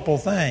multiple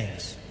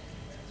things.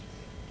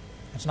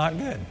 It's not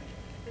good.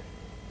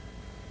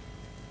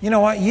 You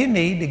know what? You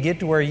need to get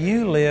to where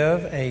you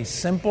live a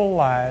simple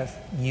life.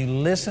 You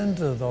listen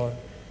to the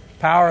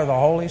power of the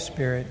Holy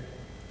Spirit.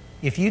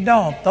 If you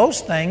don't,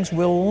 those things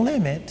will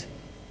limit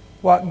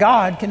what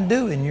God can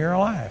do in your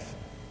life.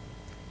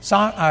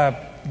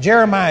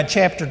 Jeremiah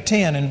chapter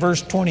 10 and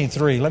verse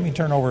 23. Let me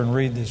turn over and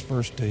read this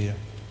verse to you.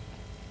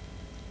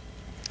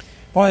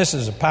 Boy, this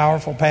is a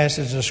powerful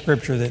passage of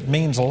Scripture that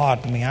means a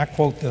lot to me. I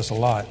quote this a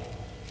lot.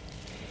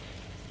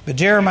 But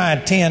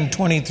Jeremiah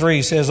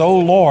 10:23 says, O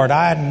Lord,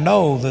 I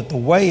know that the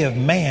way of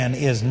man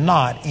is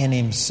not in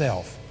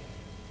himself.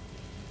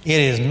 It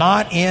is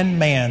not in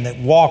man that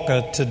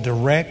walketh to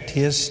direct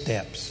his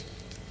steps.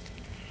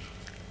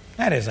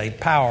 That is a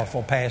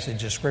powerful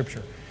passage of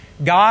Scripture.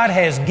 God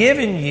has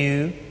given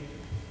you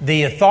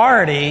the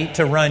authority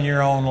to run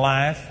your own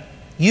life.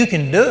 You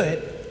can do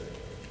it,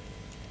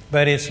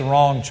 but it's the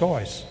wrong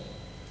choice.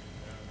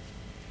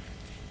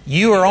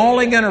 You are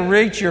only going to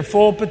reach your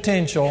full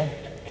potential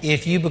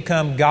if you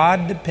become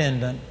God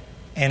dependent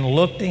and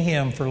look to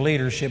Him for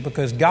leadership,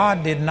 because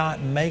God did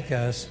not make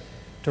us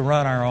to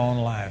run our own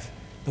life.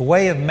 The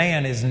way of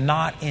man is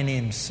not in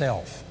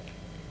himself.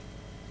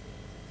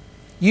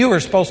 You are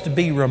supposed to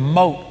be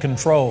remote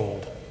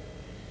controlled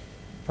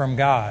from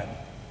God.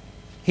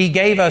 He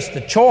gave us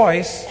the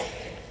choice,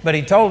 But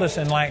he told us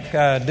in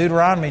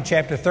Deuteronomy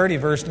chapter 30,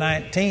 verse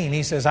 19,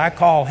 he says, I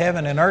call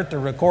heaven and earth to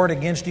record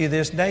against you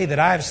this day that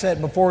I have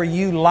set before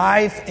you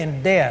life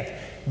and death,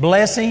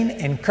 blessing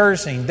and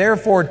cursing.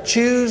 Therefore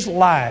choose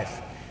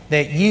life,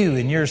 that you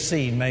and your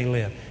seed may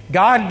live.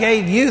 God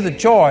gave you the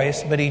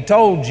choice, but He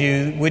told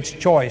you which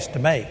choice to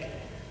make.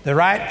 The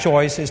right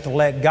choice is to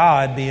let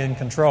God be in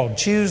control.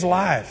 Choose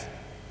life.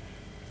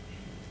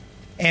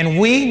 And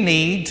we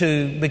need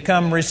to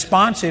become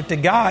responsive to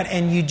God,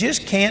 and you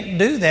just can't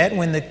do that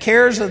when the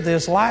cares of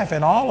this life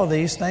and all of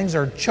these things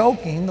are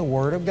choking the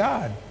Word of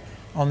God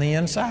on the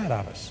inside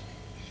of us.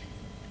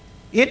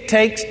 It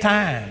takes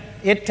time.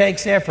 It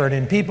takes effort,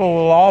 and people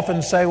will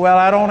often say, well,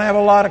 I don't have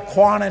a lot of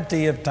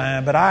quantity of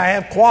time, but I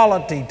have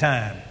quality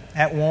time.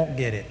 That won't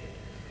get it.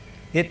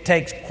 It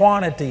takes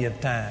quantity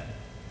of time.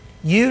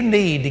 You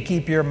need to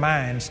keep your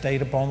mind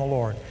stayed upon the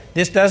Lord.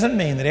 This doesn't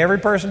mean that every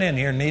person in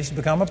here needs to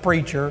become a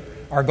preacher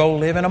or go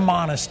live in a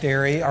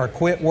monastery or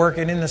quit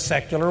working in the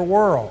secular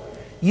world.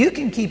 You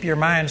can keep your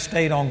mind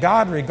stayed on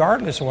God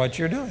regardless of what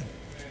you're doing.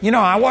 You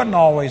know, I wasn't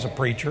always a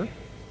preacher.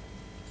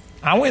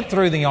 I went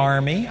through the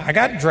army. I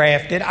got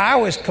drafted. I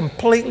was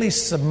completely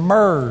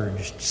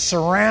submerged,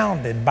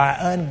 surrounded by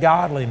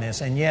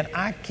ungodliness, and yet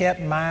I kept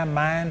my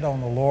mind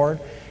on the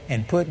Lord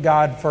and put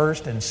God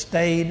first and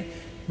stayed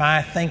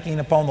my thinking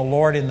upon the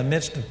Lord in the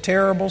midst of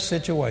terrible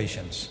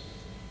situations.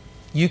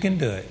 You can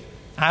do it.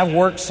 I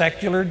worked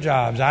secular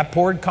jobs. I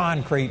poured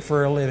concrete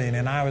for a living,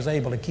 and I was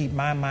able to keep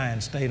my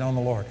mind stayed on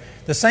the Lord.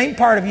 The same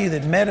part of you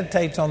that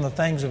meditates on the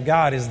things of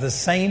God is the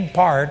same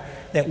part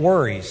that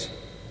worries.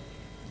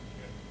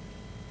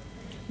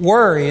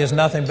 Worry is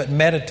nothing but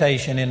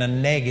meditation in a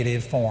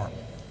negative form.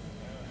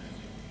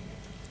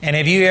 And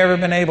have you ever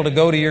been able to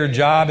go to your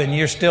job and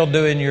you're still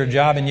doing your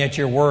job and yet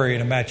you're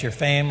worried about your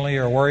family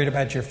or worried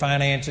about your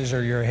finances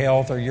or your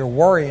health, or you're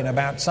worrying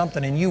about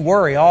something and you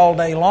worry all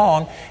day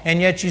long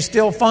and yet you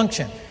still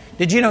function?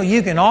 Did you know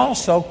you can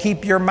also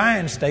keep your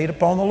mind stayed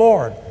upon the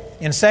Lord?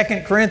 In 2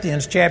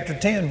 Corinthians chapter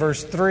 10,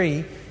 verse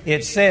 3,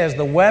 it says,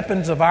 the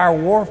weapons of our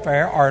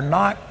warfare are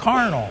not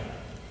carnal,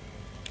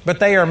 but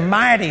they are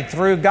mighty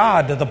through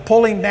God to the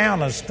pulling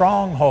down of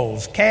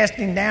strongholds,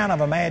 casting down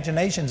of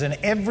imaginations, and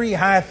every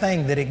high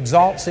thing that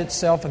exalts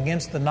itself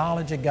against the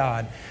knowledge of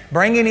God,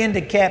 bringing into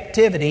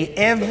captivity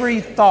every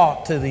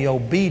thought to the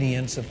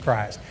obedience of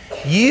Christ.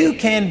 You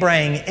can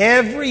bring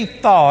every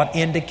thought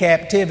into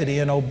captivity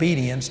and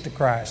obedience to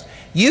Christ.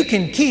 You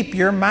can keep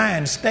your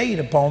mind stayed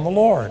upon the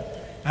Lord.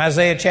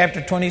 Isaiah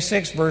chapter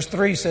 26, verse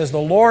 3 says, the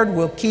Lord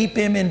will keep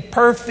him in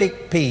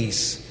perfect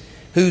peace,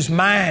 whose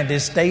mind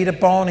is stayed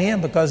upon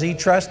Him because he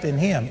trusts in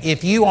Him.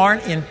 If you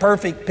aren't in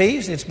perfect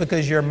peace, it's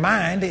because your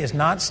mind is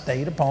not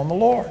stayed upon the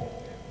Lord.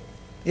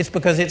 It's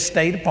because it's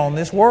stayed upon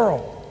this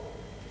world.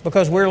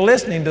 Because we're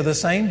listening to the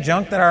same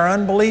junk that our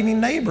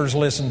unbelieving neighbors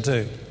listen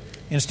to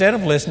instead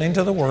of listening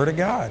to the Word of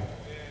God.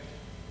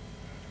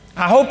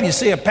 I hope you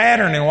see a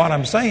pattern in what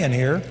I'm saying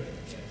here.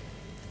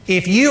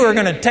 If you are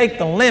going to take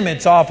the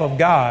limits off of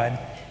God,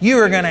 you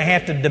are going to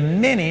have to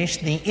diminish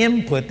the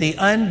input, the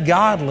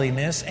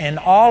ungodliness, and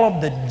all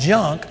of the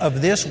junk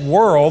of this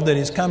world that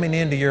is coming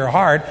into your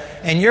heart.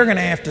 And you're going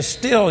to have to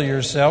still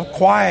yourself,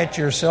 quiet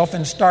yourself,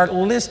 and start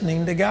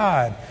listening to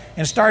God.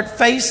 And start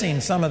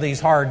facing some of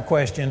these hard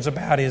questions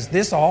about, is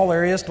this all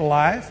there is to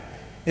life?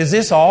 Is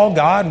this all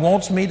God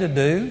wants me to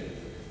do?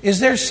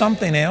 Is there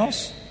something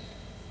else?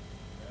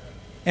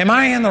 Am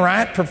I in the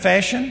right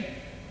profession?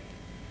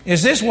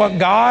 Is this what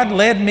God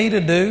led me to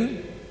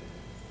do?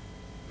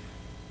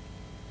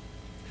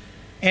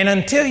 And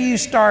until you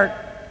start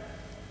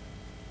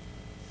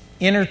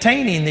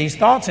entertaining these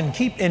thoughts and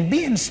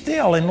being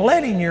still and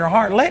letting your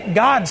heart, let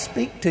God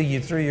speak to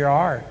you through your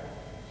heart,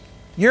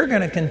 you're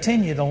going to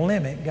continue to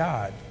limit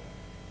God.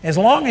 As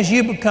long as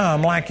you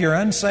become like your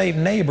unsaved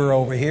neighbor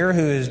over here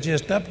who is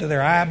just up to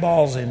their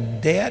eyeballs in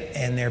debt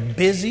and they're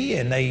busy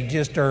and they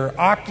just are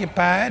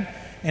occupied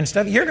and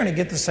stuff, you're going to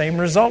get the same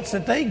results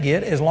that they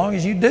get as long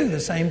as you do the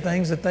same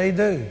things that they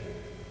do.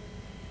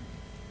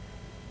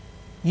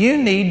 You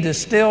need to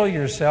still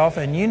yourself,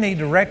 and you need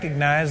to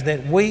recognize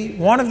that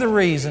one of the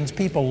reasons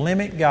people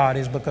limit God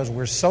is because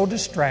we're so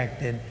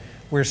distracted,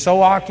 we're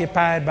so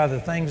occupied by the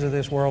things of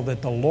this world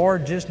that the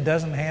Lord just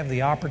doesn't have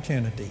the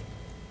opportunity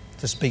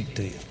to speak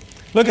to you.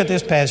 Look at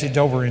this passage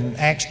over in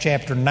Acts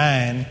chapter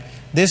 9.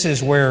 This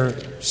is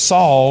where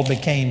Saul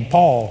became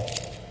Paul.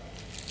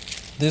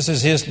 This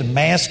is his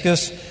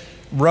Damascus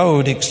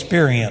Road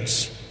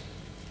experience.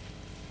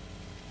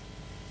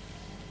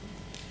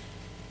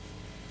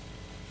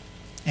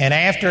 And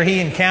after he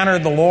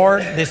encountered the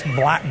Lord, this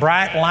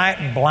bright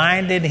light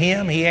blinded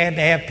him. He had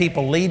to have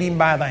people lead him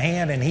by the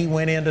hand, and he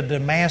went into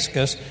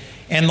Damascus.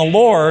 And the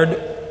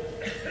Lord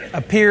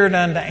appeared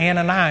unto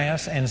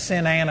Ananias and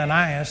sent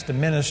Ananias to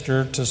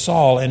minister to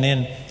Saul. And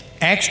in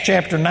Acts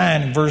chapter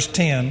 9 and verse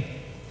 10,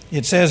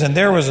 it says, and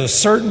there was a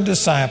certain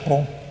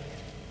disciple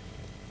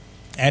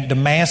at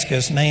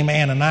Damascus named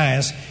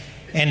Ananias,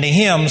 and to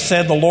him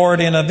said the Lord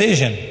in a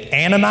vision,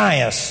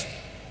 Ananias.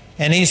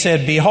 And he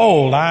said,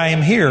 behold, I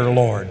am here,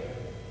 Lord.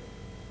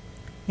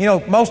 You know,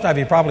 most of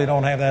you probably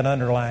don't have that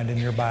underlined in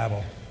your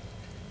Bible.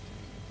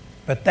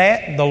 But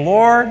the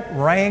Lord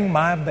rang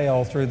my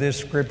bell through this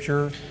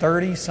scripture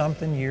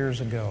 30-something years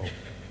ago.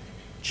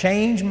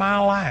 Changed my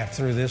life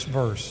through this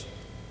verse.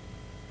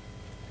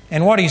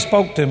 And what He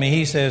spoke to me,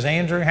 He says,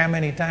 Andrew, how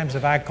many times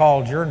have I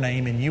called your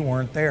name and you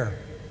weren't there?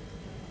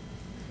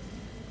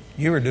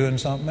 You were doing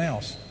something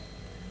else.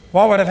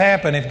 What would have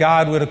happened if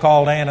God would have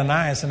called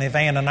Ananias, and if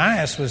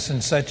Ananias was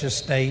in such a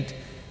state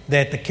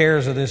that the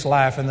cares of this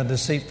life and the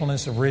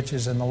deceitfulness of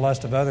riches and the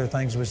lust of other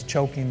things was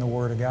choking the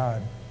Word of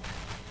God?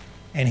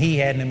 And he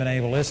hadn't been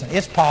able to listen.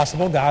 It's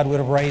possible God would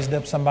have raised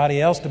up somebody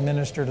else to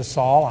minister to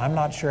Saul. I'm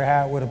not sure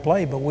how it would have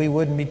played, but we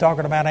wouldn't be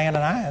talking about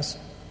Ananias.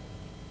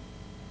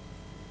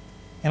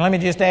 And let me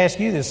just ask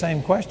you the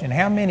same question.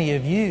 How many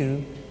of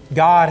you,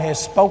 God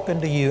has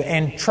spoken to you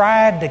and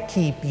tried to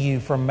keep you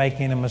from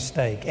making a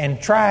mistake and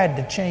tried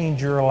to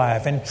change your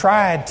life and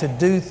tried to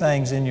do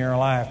things in your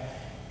life?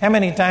 How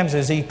many times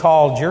has He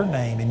called your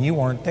name and you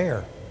weren't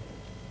there?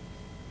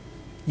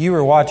 You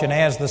were watching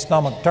As the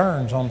Stomach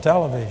Turns on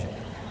television.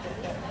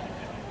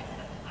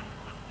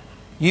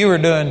 You were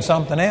doing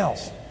something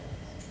else.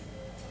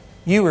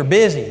 You were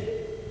busy.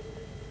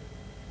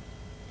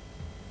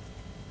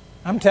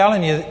 I'm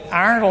telling you,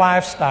 our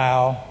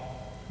lifestyle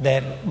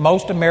that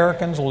most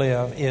Americans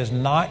live is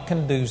not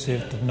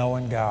conducive to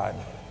knowing God.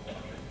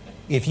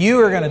 If you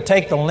are going to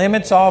take the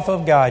limits off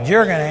of God,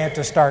 you're going to have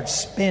to start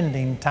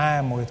spending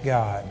time with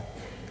God.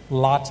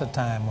 Lots of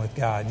time with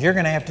God. You're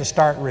going to have to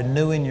start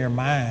renewing your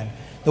mind.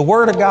 The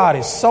Word of God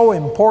is so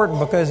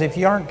important because if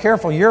you aren't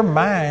careful, your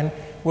mind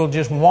will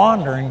just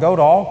wander and go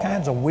to all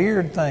kinds of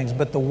weird things.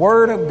 But the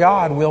Word of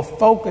God will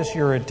focus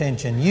your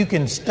attention. You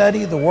can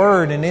study the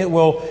Word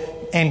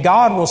and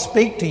God will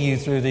speak to you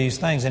through these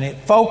things, and it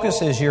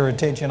focuses your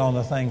attention on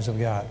the things of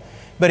God.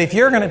 But if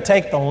you're going to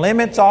take the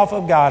limits off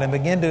of God and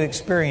begin to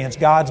experience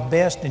God's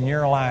best in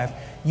your life,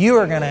 you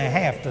are going to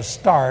have to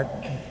start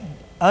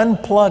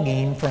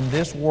unplugging from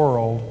this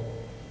world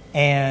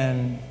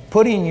and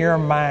putting your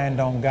mind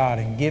on God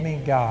and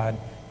giving God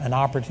an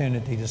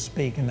opportunity to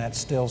speak in that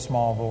still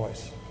small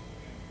voice.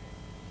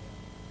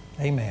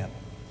 Amen.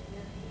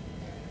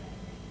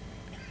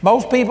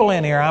 Most people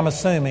in here, I'm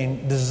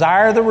assuming,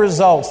 desire the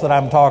results that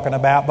I'm talking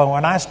about, but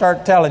when I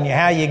start telling you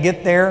how you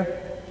get there,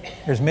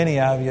 there's many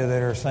of you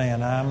that are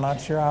saying, I'm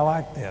not sure I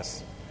like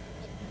this.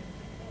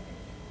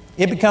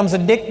 It becomes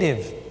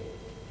addictive.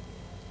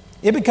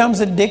 It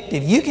becomes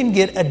addictive. You can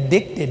get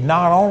addicted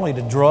not only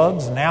to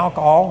drugs and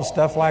alcohol and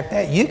stuff like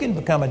that. You can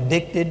become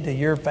addicted to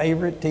your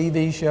favorite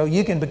TV show.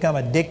 You can become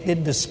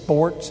addicted to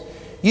sports.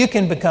 You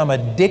can become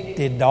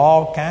addicted to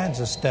all kinds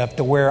of stuff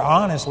to where,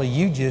 honestly,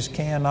 you just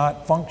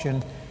cannot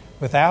function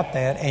without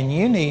that. And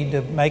you need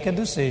to make a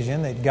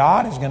decision that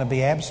God is going to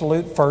be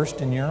absolute first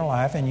in your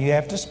life, and you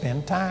have to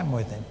spend time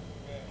with Him.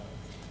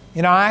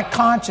 You know, I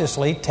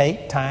consciously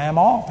take time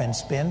off and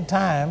spend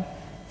time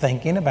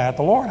thinking about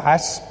the Lord. I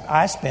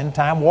spend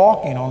time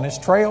walking on this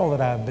trail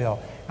that I've built.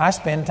 I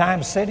spend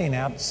time sitting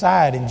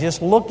outside and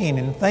just looking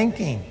and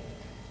thinking.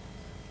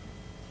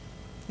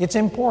 It's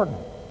important.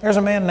 There's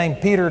a man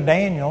named Peter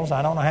Daniels.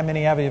 I don't know how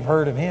many of you have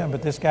heard of him,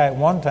 but this guy at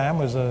one time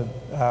was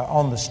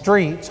on the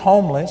streets,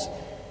 homeless,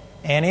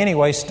 and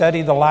anyway,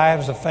 studied the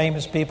lives of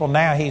famous people.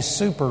 Now he's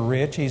super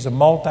rich. He's a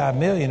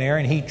multi-millionaire,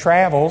 and he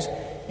travels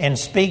and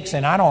speaks,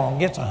 and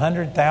gets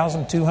 $100,000,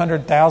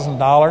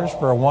 $200,000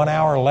 for a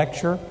 1-hour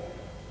lecture.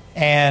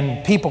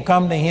 And people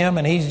come to him,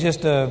 and he's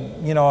just a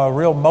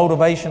real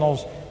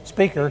motivational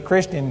speaker,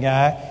 Christian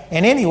guy.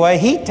 And anyway,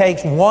 he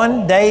takes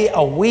 1 day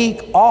a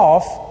week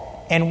off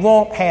and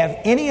won't have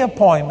any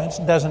appointments,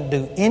 doesn't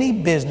do any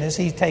business.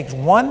 He takes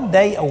 1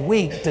 day a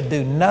week to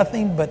do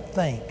nothing but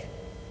think.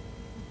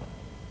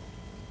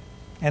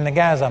 And the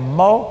guy's a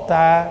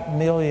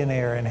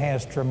multi-millionaire and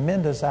has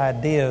tremendous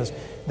ideas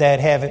that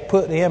have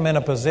put him in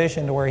a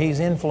position to where he's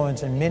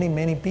influencing many,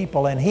 many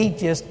people. And he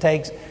just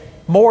takes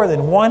more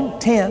than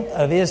 1/10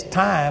 of his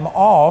time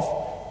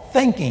off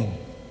thinking.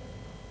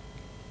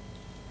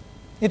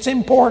 It's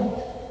important.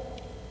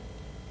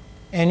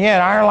 And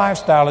yet our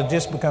lifestyle has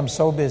just become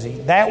so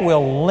busy. That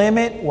will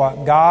limit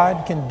what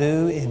God can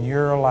do in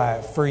your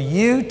life. For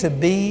you to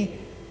be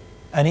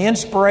an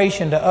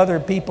inspiration to other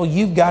people,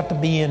 you've got to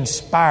be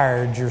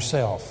inspired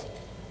yourself.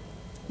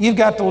 You've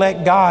got to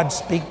let God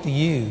speak to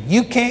you.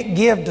 You can't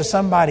give to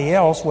somebody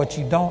else what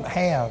you don't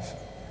have.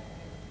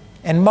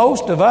 And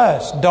most of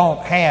us don't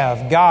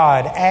have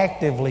God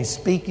actively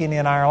speaking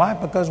in our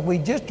life because we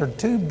just are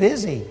too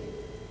busy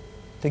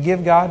to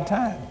give God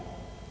time.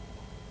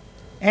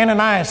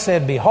 Ananias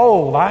said,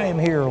 "Behold, I am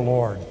here,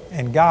 Lord."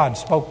 And God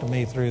spoke to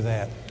me through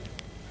that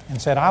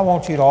and said, "I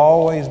want you to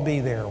always be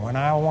there when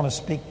I want to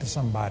speak to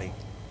somebody.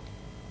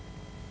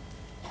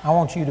 I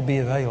want you to be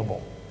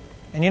available."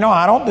 And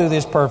I don't do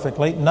this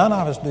perfectly. None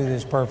of us do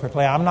this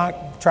perfectly. I'm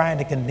not trying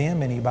to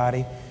condemn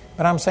anybody.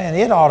 But I'm saying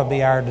it ought to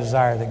be our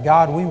desire that,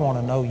 God, we want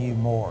to know you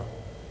more.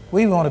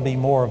 We want to be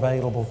more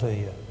available to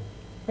you.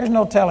 There's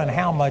no telling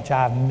how much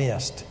I've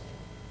missed.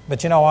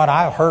 But you know what?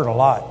 I've heard a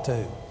lot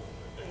too.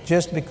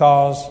 Just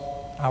because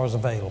I was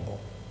available.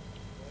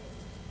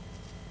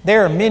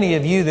 There are many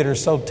of you that are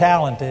so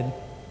talented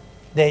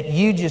that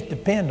you just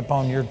depend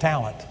upon your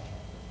talent.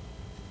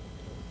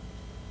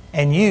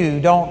 And you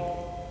don't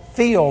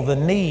feel the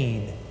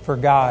need for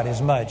God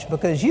as much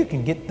because you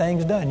can get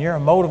things done. You're a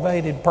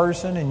motivated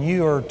person and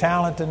you are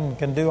talented and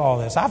can do all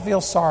this. I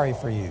feel sorry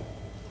for you.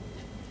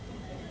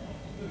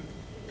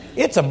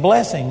 It's a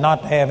blessing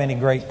not to have any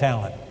great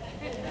talent.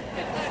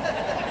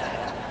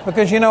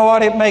 Because you know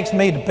what? It makes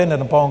me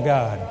dependent upon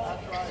God.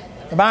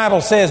 The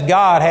Bible says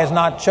God has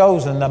not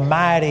chosen the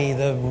mighty,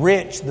 the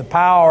rich, the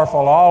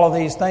powerful, all of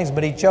these things,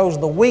 but He chose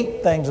the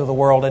weak things of the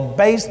world and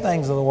base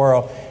things of the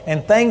world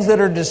and things that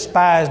are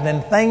despised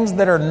and things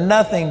that are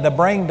nothing to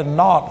bring to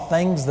naught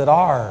things that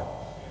are.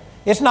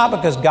 It's not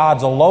because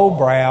God's a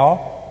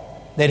lowbrow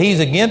that He's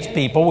against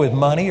people with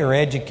money or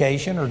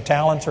education or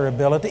talents or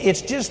ability.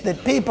 It's just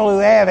that people who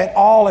have it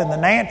all in the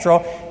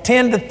natural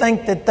tend to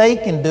think that they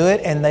can do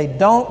it and they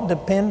don't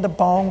depend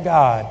upon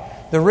God.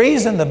 The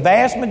reason the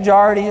vast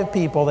majority of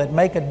people that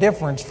make a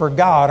difference for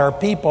God are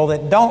people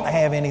that don't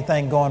have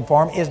anything going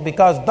for them is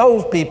because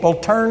those people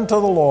turn to the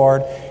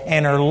Lord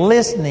and are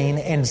listening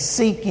and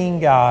seeking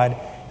God,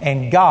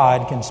 and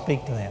God can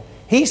speak to them.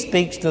 He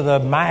speaks to the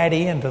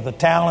mighty and to the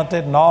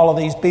talented and all of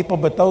these people,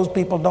 but those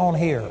people don't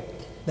hear.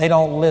 They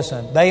don't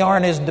listen. They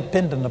aren't as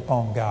dependent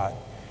upon God.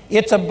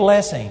 It's a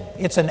blessing.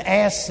 It's an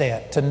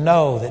asset to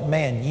know that,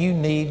 man, you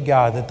need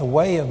God, that the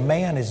way of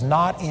man is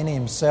not in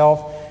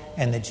himself,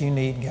 and that you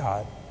need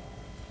God.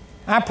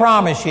 I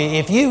promise you,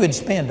 if you would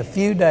spend a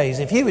few days,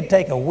 if you would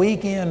take a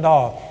weekend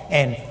off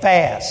and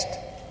fast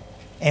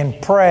and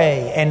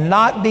pray and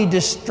not be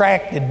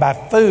distracted by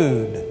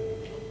food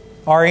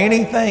or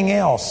anything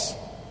else,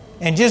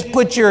 and just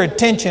put your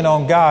attention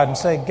on God and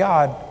say,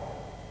 God,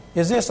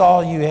 is this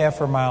all you have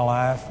for my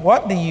life?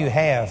 What do you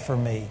have for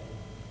me?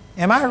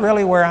 Am I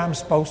really where I'm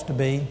supposed to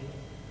be?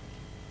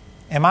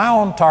 Am I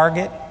on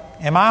target?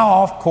 Am I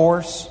off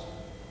course?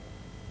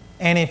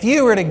 And if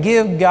you were to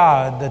give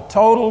God the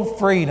total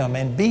freedom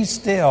and be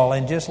still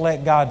and just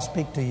let God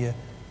speak to you,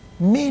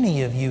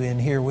 many of you in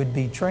here would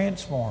be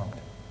transformed.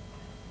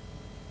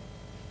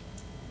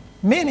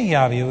 Many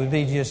of you would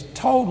be just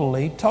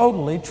totally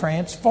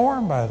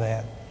transformed by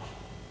that.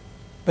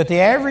 But the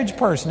average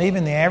person,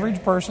 even the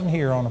average person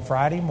here on a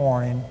Friday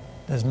morning,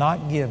 does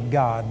not give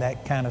God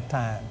that kind of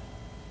time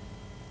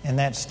and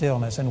that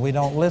stillness. And we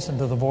don't listen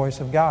to the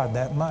voice of God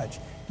that much.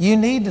 You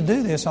need to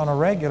do this on a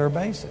regular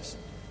basis.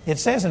 It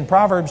says in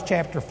Proverbs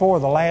chapter 4,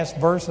 the last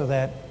verse of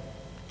that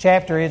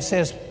chapter, it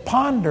says,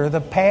 ponder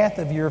the path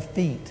of your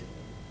feet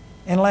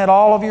and let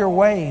all of your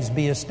ways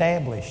be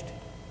established.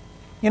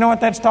 You know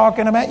what that's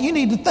talking about? You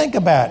need to think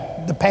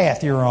about the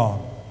path you're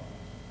on.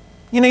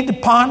 You need to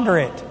ponder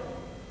it.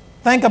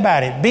 Think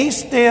about it. Be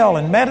still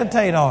and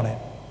meditate on it.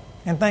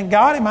 And think,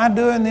 God, am I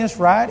doing this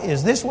right?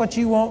 Is this what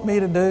you want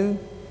me to do?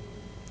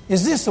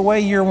 Is this the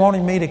way you're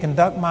wanting me to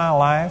conduct my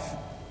life?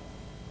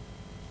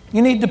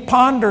 You need to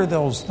ponder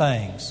those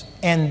things.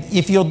 And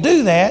if you'll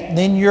do that,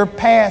 then your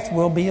path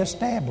will be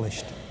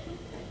established.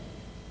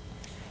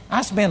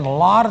 I spend a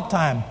lot of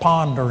time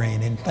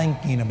pondering and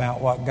thinking about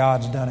what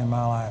God's done in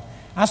my life.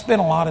 I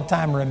spend a lot of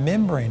time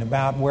remembering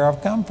about where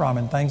I've come from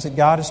and things that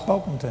God has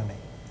spoken to me.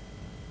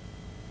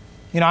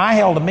 You know, I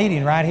held a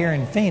meeting right here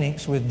in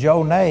Phoenix with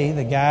Joe Ney,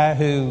 the guy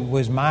who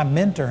was my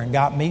mentor and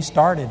got me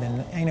started.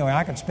 And anyway,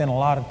 I could spend a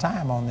lot of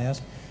time on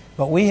this.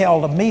 But we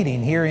held a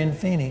meeting here in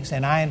Phoenix,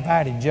 and I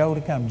invited Joe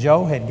to come.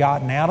 Joe had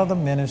gotten out of the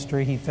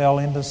ministry. He fell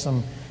into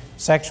some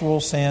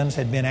sexual sins,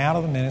 had been out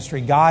of the ministry.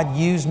 God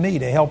used me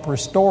to help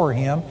restore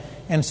him.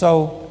 And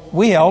so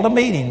we held a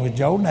meeting with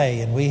Joe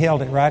Ney, and we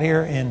held it right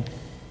here in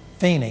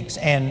Phoenix.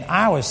 And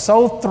I was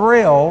so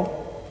thrilled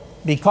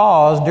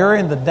because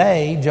during the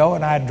day, Joe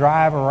and I would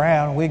drive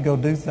around, we'd go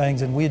do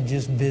things, and we'd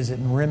just visit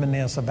and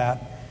reminisce about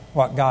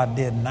what God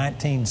did in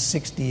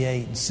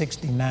 1968 and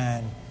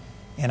 69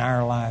 in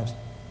our lives.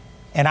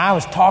 And I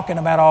was talking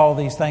about all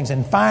these things.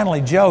 And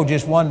finally, Joe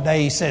just one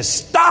day, he says,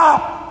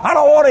 stop! I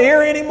don't want to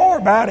hear any more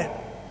about it.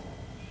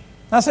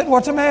 I said,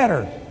 what's the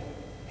matter?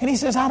 And he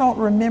says, I don't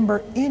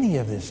remember any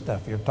of this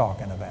stuff you're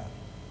talking about.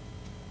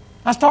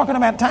 I was talking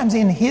about times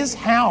in his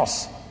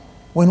house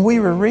when we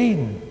were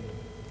reading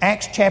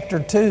Acts chapter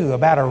 2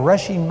 about a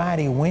rushing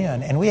mighty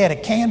wind. And we had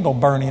a candle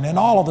burning. And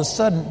all of a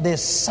sudden,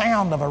 this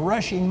sound of a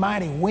rushing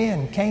mighty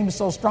wind came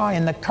so strong.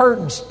 And the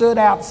curtain stood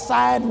out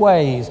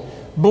sideways,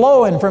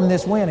 blowing from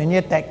this wind, and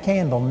yet that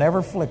candle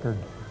never flickered.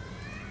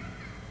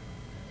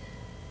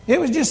 It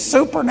was just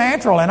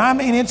supernatural, and I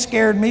mean, it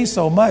scared me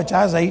so much.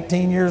 I was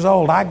 18 years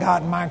old. I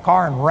got in my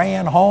car and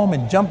ran home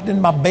and jumped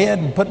in my bed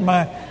and put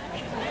my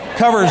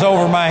covers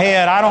over my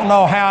head. I don't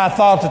know how I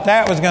thought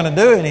that was going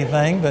to do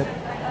anything, but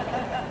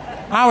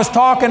I was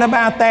talking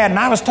about that, and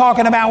I was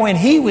talking about when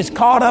he was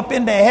caught up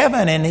into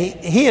heaven, and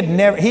he had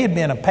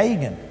been a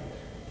pagan.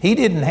 He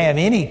didn't have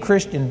any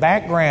Christian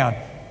background.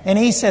 And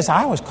he says,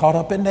 I was caught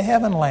up into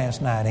heaven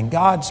last night, and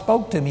God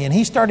spoke to me. And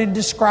he started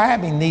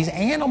describing these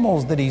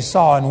animals that he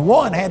saw. And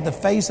one had the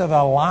face of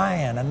a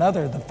lion,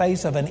 another the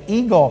face of an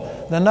eagle,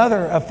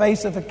 another a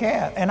face of a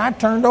cat. And I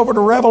turned over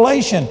to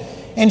Revelation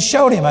and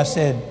showed him. I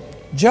said,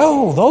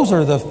 Joe, those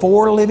are the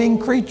 4 living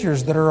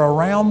creatures that are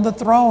around the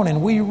throne.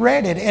 And we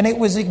read it, and it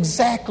was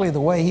exactly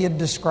the way he had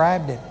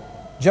described it.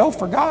 Joe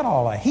forgot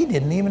all that. He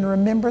didn't even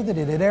remember that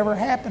it had ever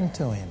happened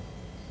to him.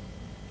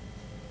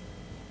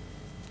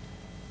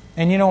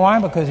 And you know why?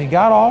 Because he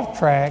got off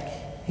track.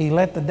 He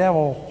let the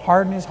devil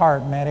harden his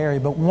heart in that area.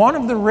 But one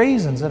of the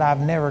reasons that I've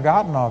never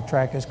gotten off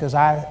track is because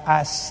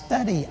I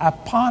study, I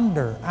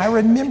ponder, I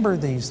remember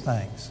these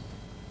things.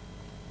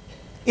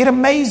 It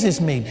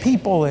amazes me,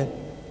 people that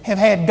have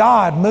had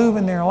God move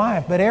in their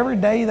life, but every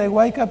day they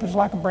wake up, it's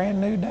like a brand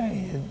new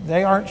day.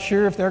 They aren't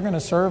sure if they're going to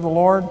serve the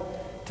Lord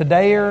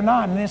today or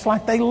not, and it's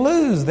like they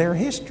lose their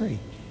history.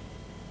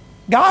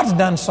 God's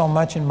done so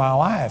much in my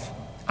life.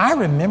 I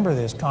remember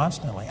this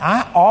constantly.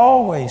 I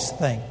always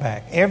think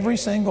back every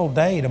single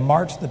day to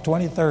March the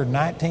 23rd,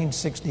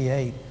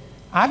 1968.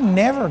 I've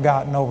never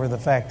gotten over the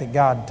fact that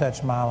God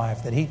touched my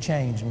life, that He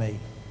changed me.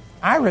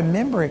 I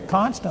remember it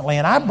constantly,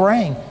 and I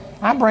bring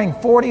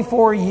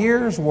 44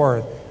 years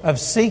worth of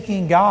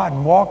seeking God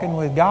and walking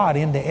with God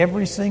into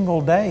every single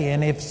day.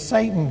 And if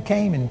Satan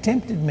came and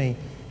tempted me,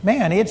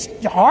 man, it's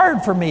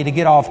hard for me to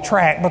get off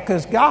track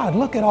because, God,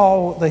 look at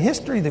all the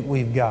history that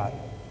we've got.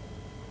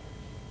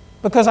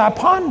 Because I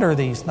ponder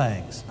these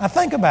things. I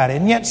think about it.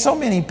 And yet so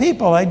many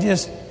people, they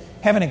just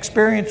have an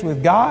experience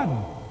with God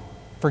and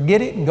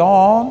forget it and go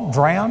on,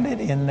 drown it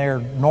in their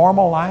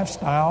normal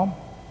lifestyle.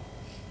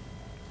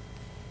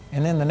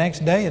 And then the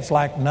next day, it's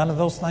like none of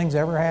those things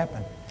ever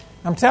happened.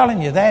 I'm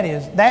telling you,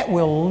 that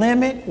will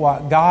limit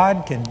what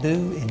God can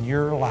do in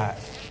your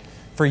life.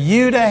 For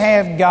you to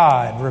have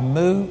God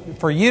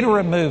for you to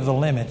remove the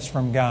limits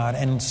from God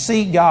and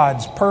see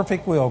God's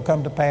perfect will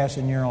come to pass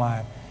in your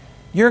life,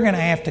 you're going to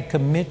have to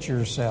commit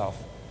yourself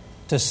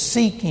to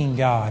seeking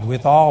God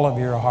with all of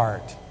your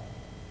heart,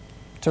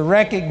 to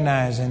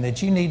recognizing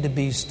that you need to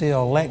be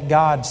still, let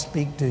God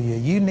speak to you.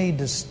 You need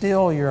to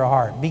still your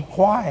heart, be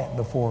quiet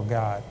before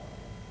God,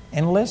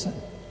 and listen.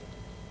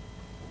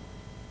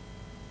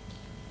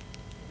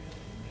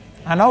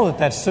 I know that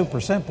that's super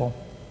simple.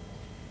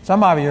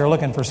 Some of you are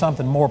looking for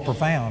something more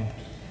profound.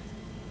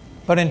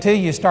 But until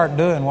you start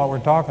doing what we're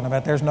talking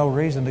about, there's no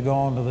reason to go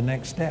on to the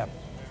next step.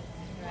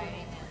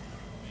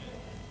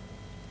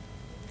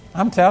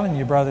 I'm telling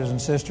you, brothers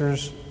and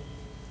sisters,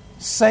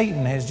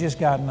 Satan has just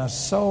gotten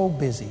us so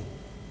busy,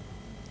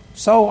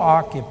 so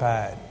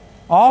occupied.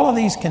 All of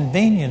these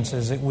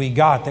conveniences that we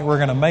got that we're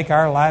going to make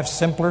our life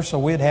simpler so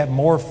we'd have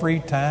more free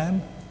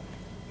time,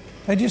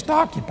 they just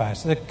occupy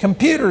us. The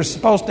computer's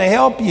supposed to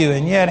help you,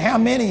 and yet how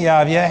many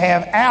of you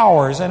have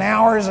hours and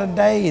hours a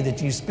day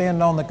that you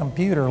spend on the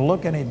computer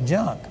looking at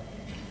junk?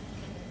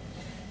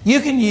 You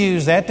can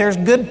use that. There's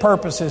good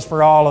purposes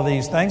for all of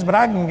these things, but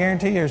I can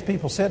guarantee you there's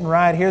people sitting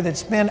right here that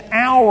spend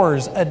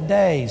hours a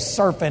day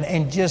surfing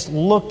and just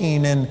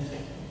looking, and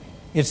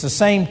it's the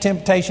same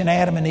temptation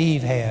Adam and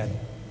Eve had,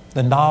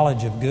 the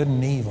knowledge of good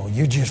and evil.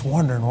 You're just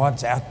wondering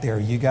what's out there.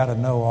 You got to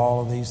know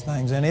all of these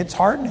things, and it's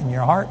hardening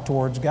your heart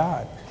towards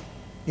God.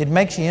 It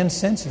makes you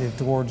insensitive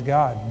towards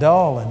God,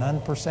 dull and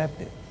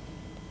unperceptive.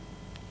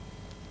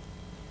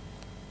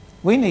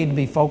 We need to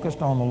be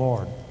focused on the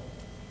Lord.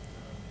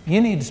 You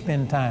need to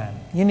spend time.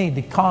 You need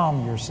to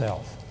calm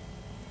yourself.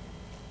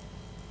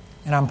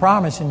 And I'm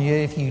promising you,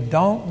 if you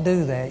don't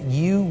do that,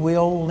 you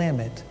will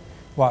limit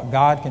what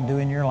God can do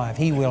in your life.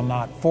 He will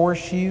not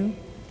force you.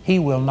 He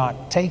will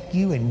not take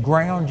you and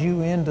ground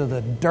you into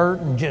the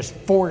dirt and just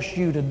force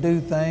you to do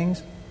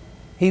things.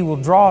 He will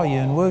draw you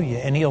and woo you,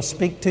 and He'll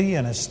speak to you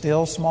in a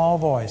still small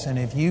voice. And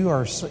if you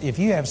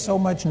have so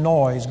much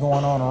noise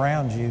going on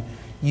around you,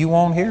 you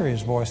won't hear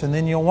His voice, and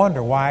then you'll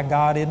wonder why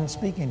God isn't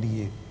speaking to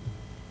you.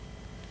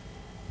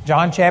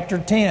 John chapter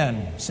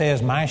 10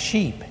 says, "My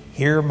sheep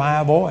hear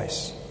my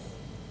voice."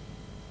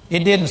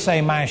 It didn't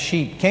say my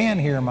sheep can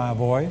hear my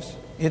voice.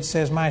 It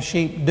says my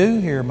sheep do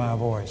hear my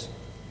voice.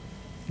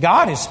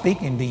 God is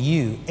speaking to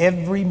you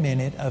every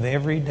minute of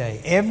every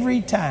day.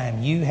 Every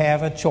time you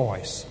have a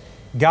choice,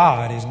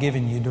 God is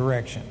giving you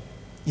direction.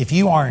 If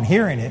you aren't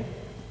hearing it,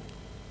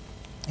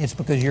 it's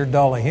because you're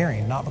dull of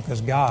hearing, not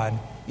because God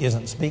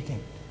isn't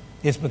speaking.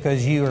 It's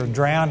because you are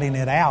drowning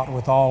it out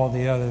with all of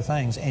the other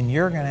things. And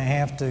you're going to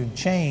have to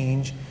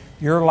change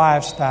your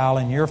lifestyle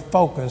and your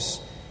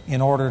focus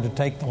in order to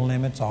take the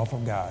limits off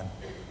of God.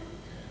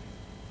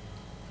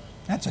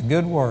 That's a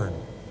good word.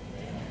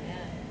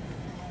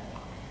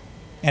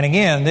 And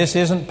again, this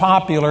isn't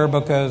popular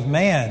because,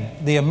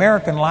 man, the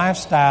American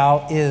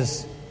lifestyle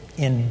is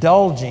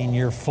indulging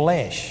your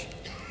flesh.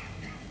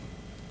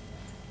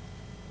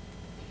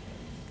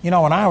 You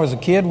know, when I was a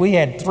kid, we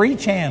had 3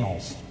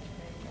 channels: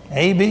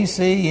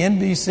 ABC,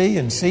 NBC,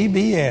 and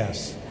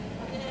CBS.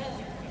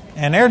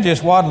 And there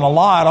just wasn't a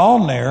lot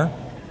on there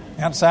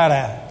outside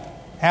of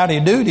Howdy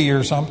Doody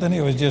or something.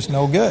 It was just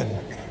no good.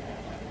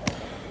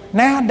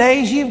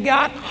 Nowadays, you've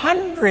got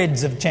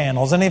hundreds of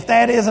channels. And if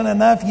that isn't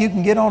enough, you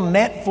can get on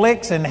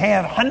Netflix and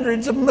have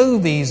hundreds of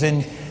movies.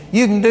 And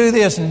you can do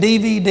this and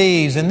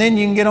DVDs. And then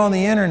you can get on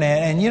the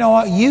internet. And you know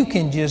what? You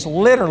can just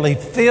literally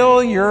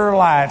fill your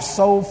life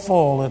so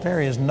full that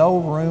there is no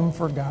room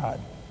for God.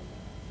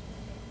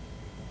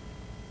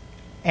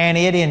 and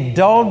it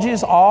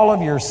indulges all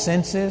of your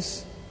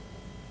senses.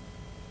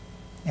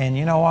 And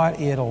you know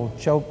what? It'll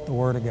choke the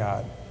Word of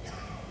God.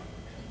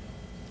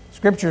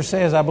 Scripture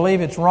says, I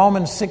believe it's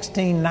Romans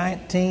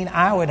 16:19,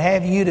 I would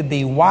have you to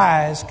be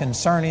wise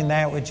concerning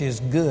that which is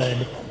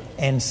good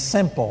and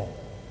simple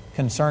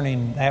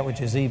concerning that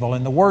which is evil.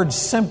 And the word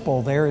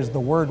simple there is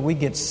the word we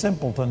get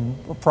simpleton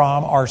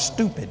from, or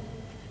stupid.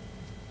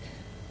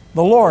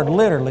 The Lord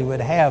literally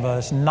would have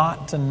us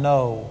not to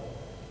know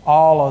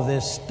all of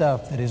this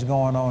stuff that is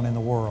going on in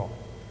the world.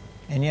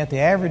 And yet the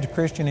average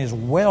Christian is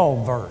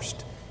well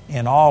versed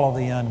in all of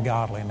the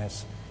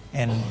ungodliness.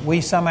 And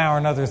we somehow or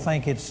another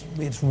think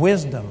it's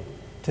wisdom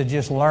to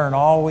just learn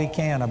all we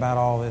can about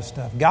all this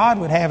stuff. God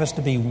would have us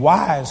to be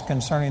wise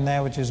concerning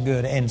that which is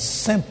good and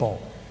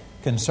simple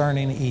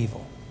concerning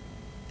evil.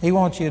 He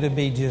wants you to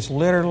be just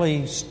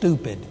literally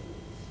stupid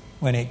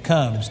when it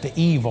comes to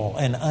evil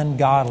and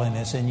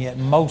ungodliness, and yet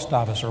most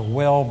of us are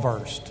well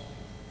versed.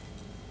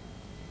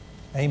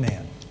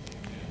 Amen.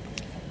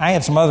 I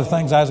had some other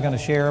things I was going to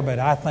share, but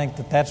I think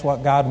that that's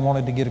what God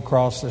wanted to get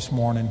across this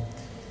morning.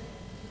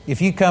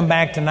 If you come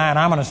back tonight,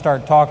 I'm going to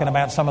start talking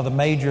about some of the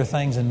major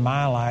things in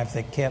my life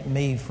that kept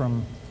me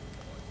from,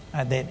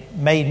 that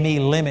made me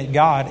limit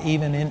God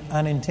even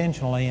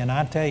unintentionally. And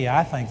I tell you,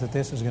 I think that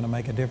this is going to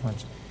make a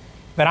difference.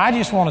 But I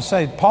just want to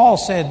say, Paul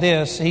said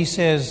this. He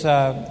says,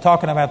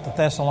 talking about the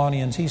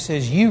Thessalonians, he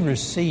says, you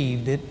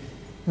received it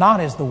not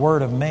as the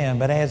word of man,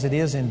 but as it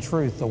is in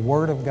truth, the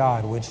word of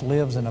God, which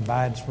lives and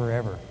abides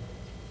forever.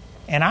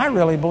 And I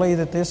really believe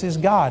that this is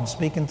God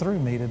speaking through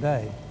me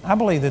today. I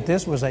believe that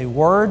this was a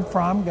word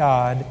from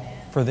God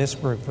for this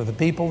group, for the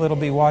people that will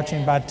be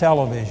watching by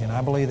television.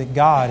 I believe that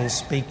God is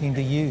speaking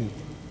to you.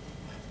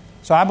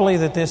 So I believe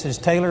that this is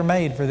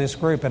tailor-made for this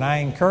group, and I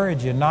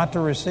encourage you not to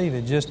receive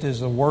it just as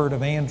the word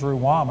of Andrew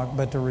Wommack,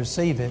 but to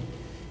receive it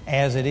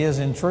as it is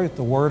in truth,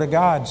 the word of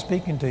God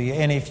speaking to you.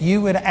 And if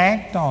you would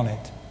act on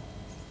it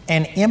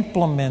and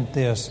implement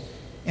this,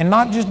 and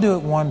not just do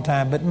it one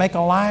time, but make a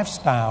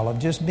lifestyle of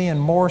just being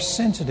more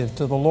sensitive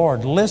to the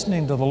Lord,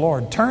 listening to the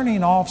Lord,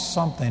 turning off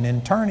something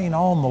and turning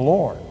on the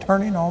Lord,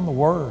 turning on the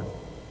Word.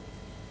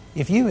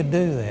 If you would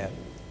do that,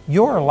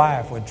 your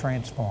life would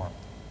transform.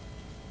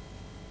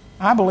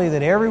 I believe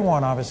that every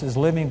one of us is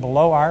living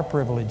below our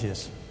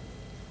privileges.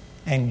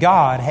 And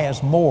God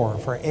has more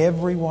for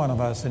every one of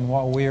us than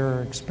what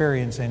we're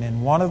experiencing.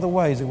 And one of the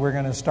ways that we're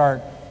going to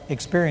start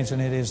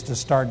experiencing it is to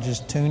start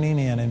just tuning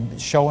in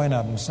and showing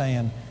up and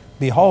saying,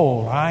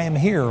 behold, I am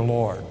here,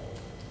 Lord.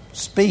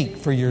 Speak,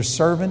 for your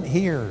servant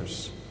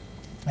hears.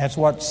 That's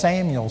what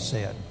Samuel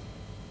said.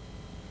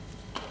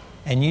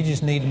 And you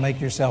just need to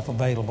make yourself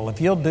available. If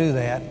you'll do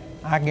that,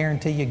 I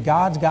guarantee you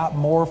God's got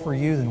more for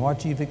you than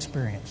what you've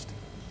experienced.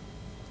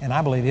 And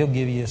I believe He'll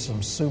give you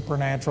some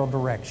supernatural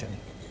direction.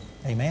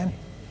 Amen?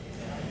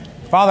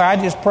 Father, I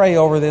just pray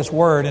over this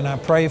word, and I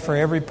pray for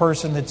every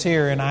person that's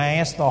here, and I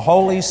ask the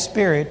Holy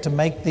Spirit to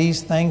make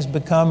these things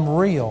become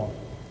real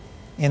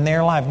in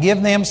their life.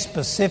 Give them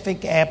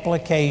specific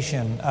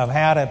application of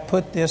how to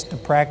put this to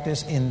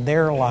practice in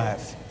their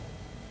life.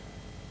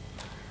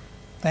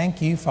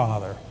 Thank you,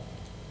 Father.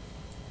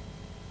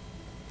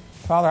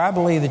 Father, I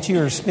believe that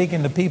you are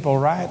speaking to people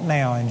right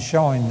now and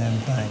showing them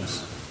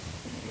things.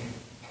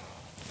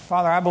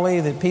 Father, I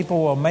believe that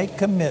people will make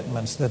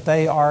commitments that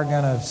they are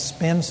going to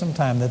spend some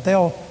time, that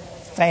they'll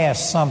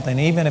fast something,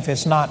 even if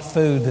it's not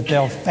food, that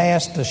they'll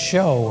fast a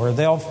show, or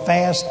they'll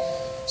fast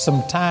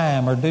some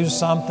time or do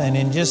something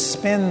and just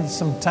spend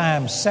some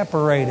time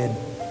separated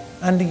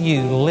unto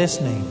you,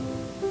 listening.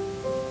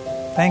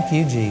 Thank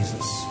you,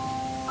 Jesus.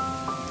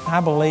 I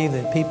believe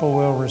that people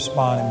will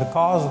respond, and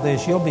because of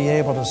this, you'll be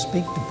able to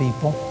speak to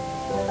people,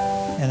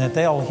 and that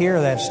they'll hear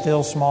that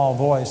still small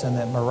voice, and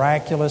that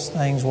miraculous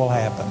things will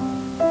happen.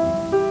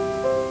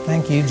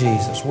 Thank you,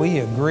 Jesus. We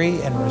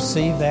agree and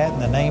receive that in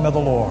the name of the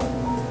Lord.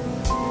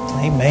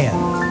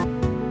 Amen.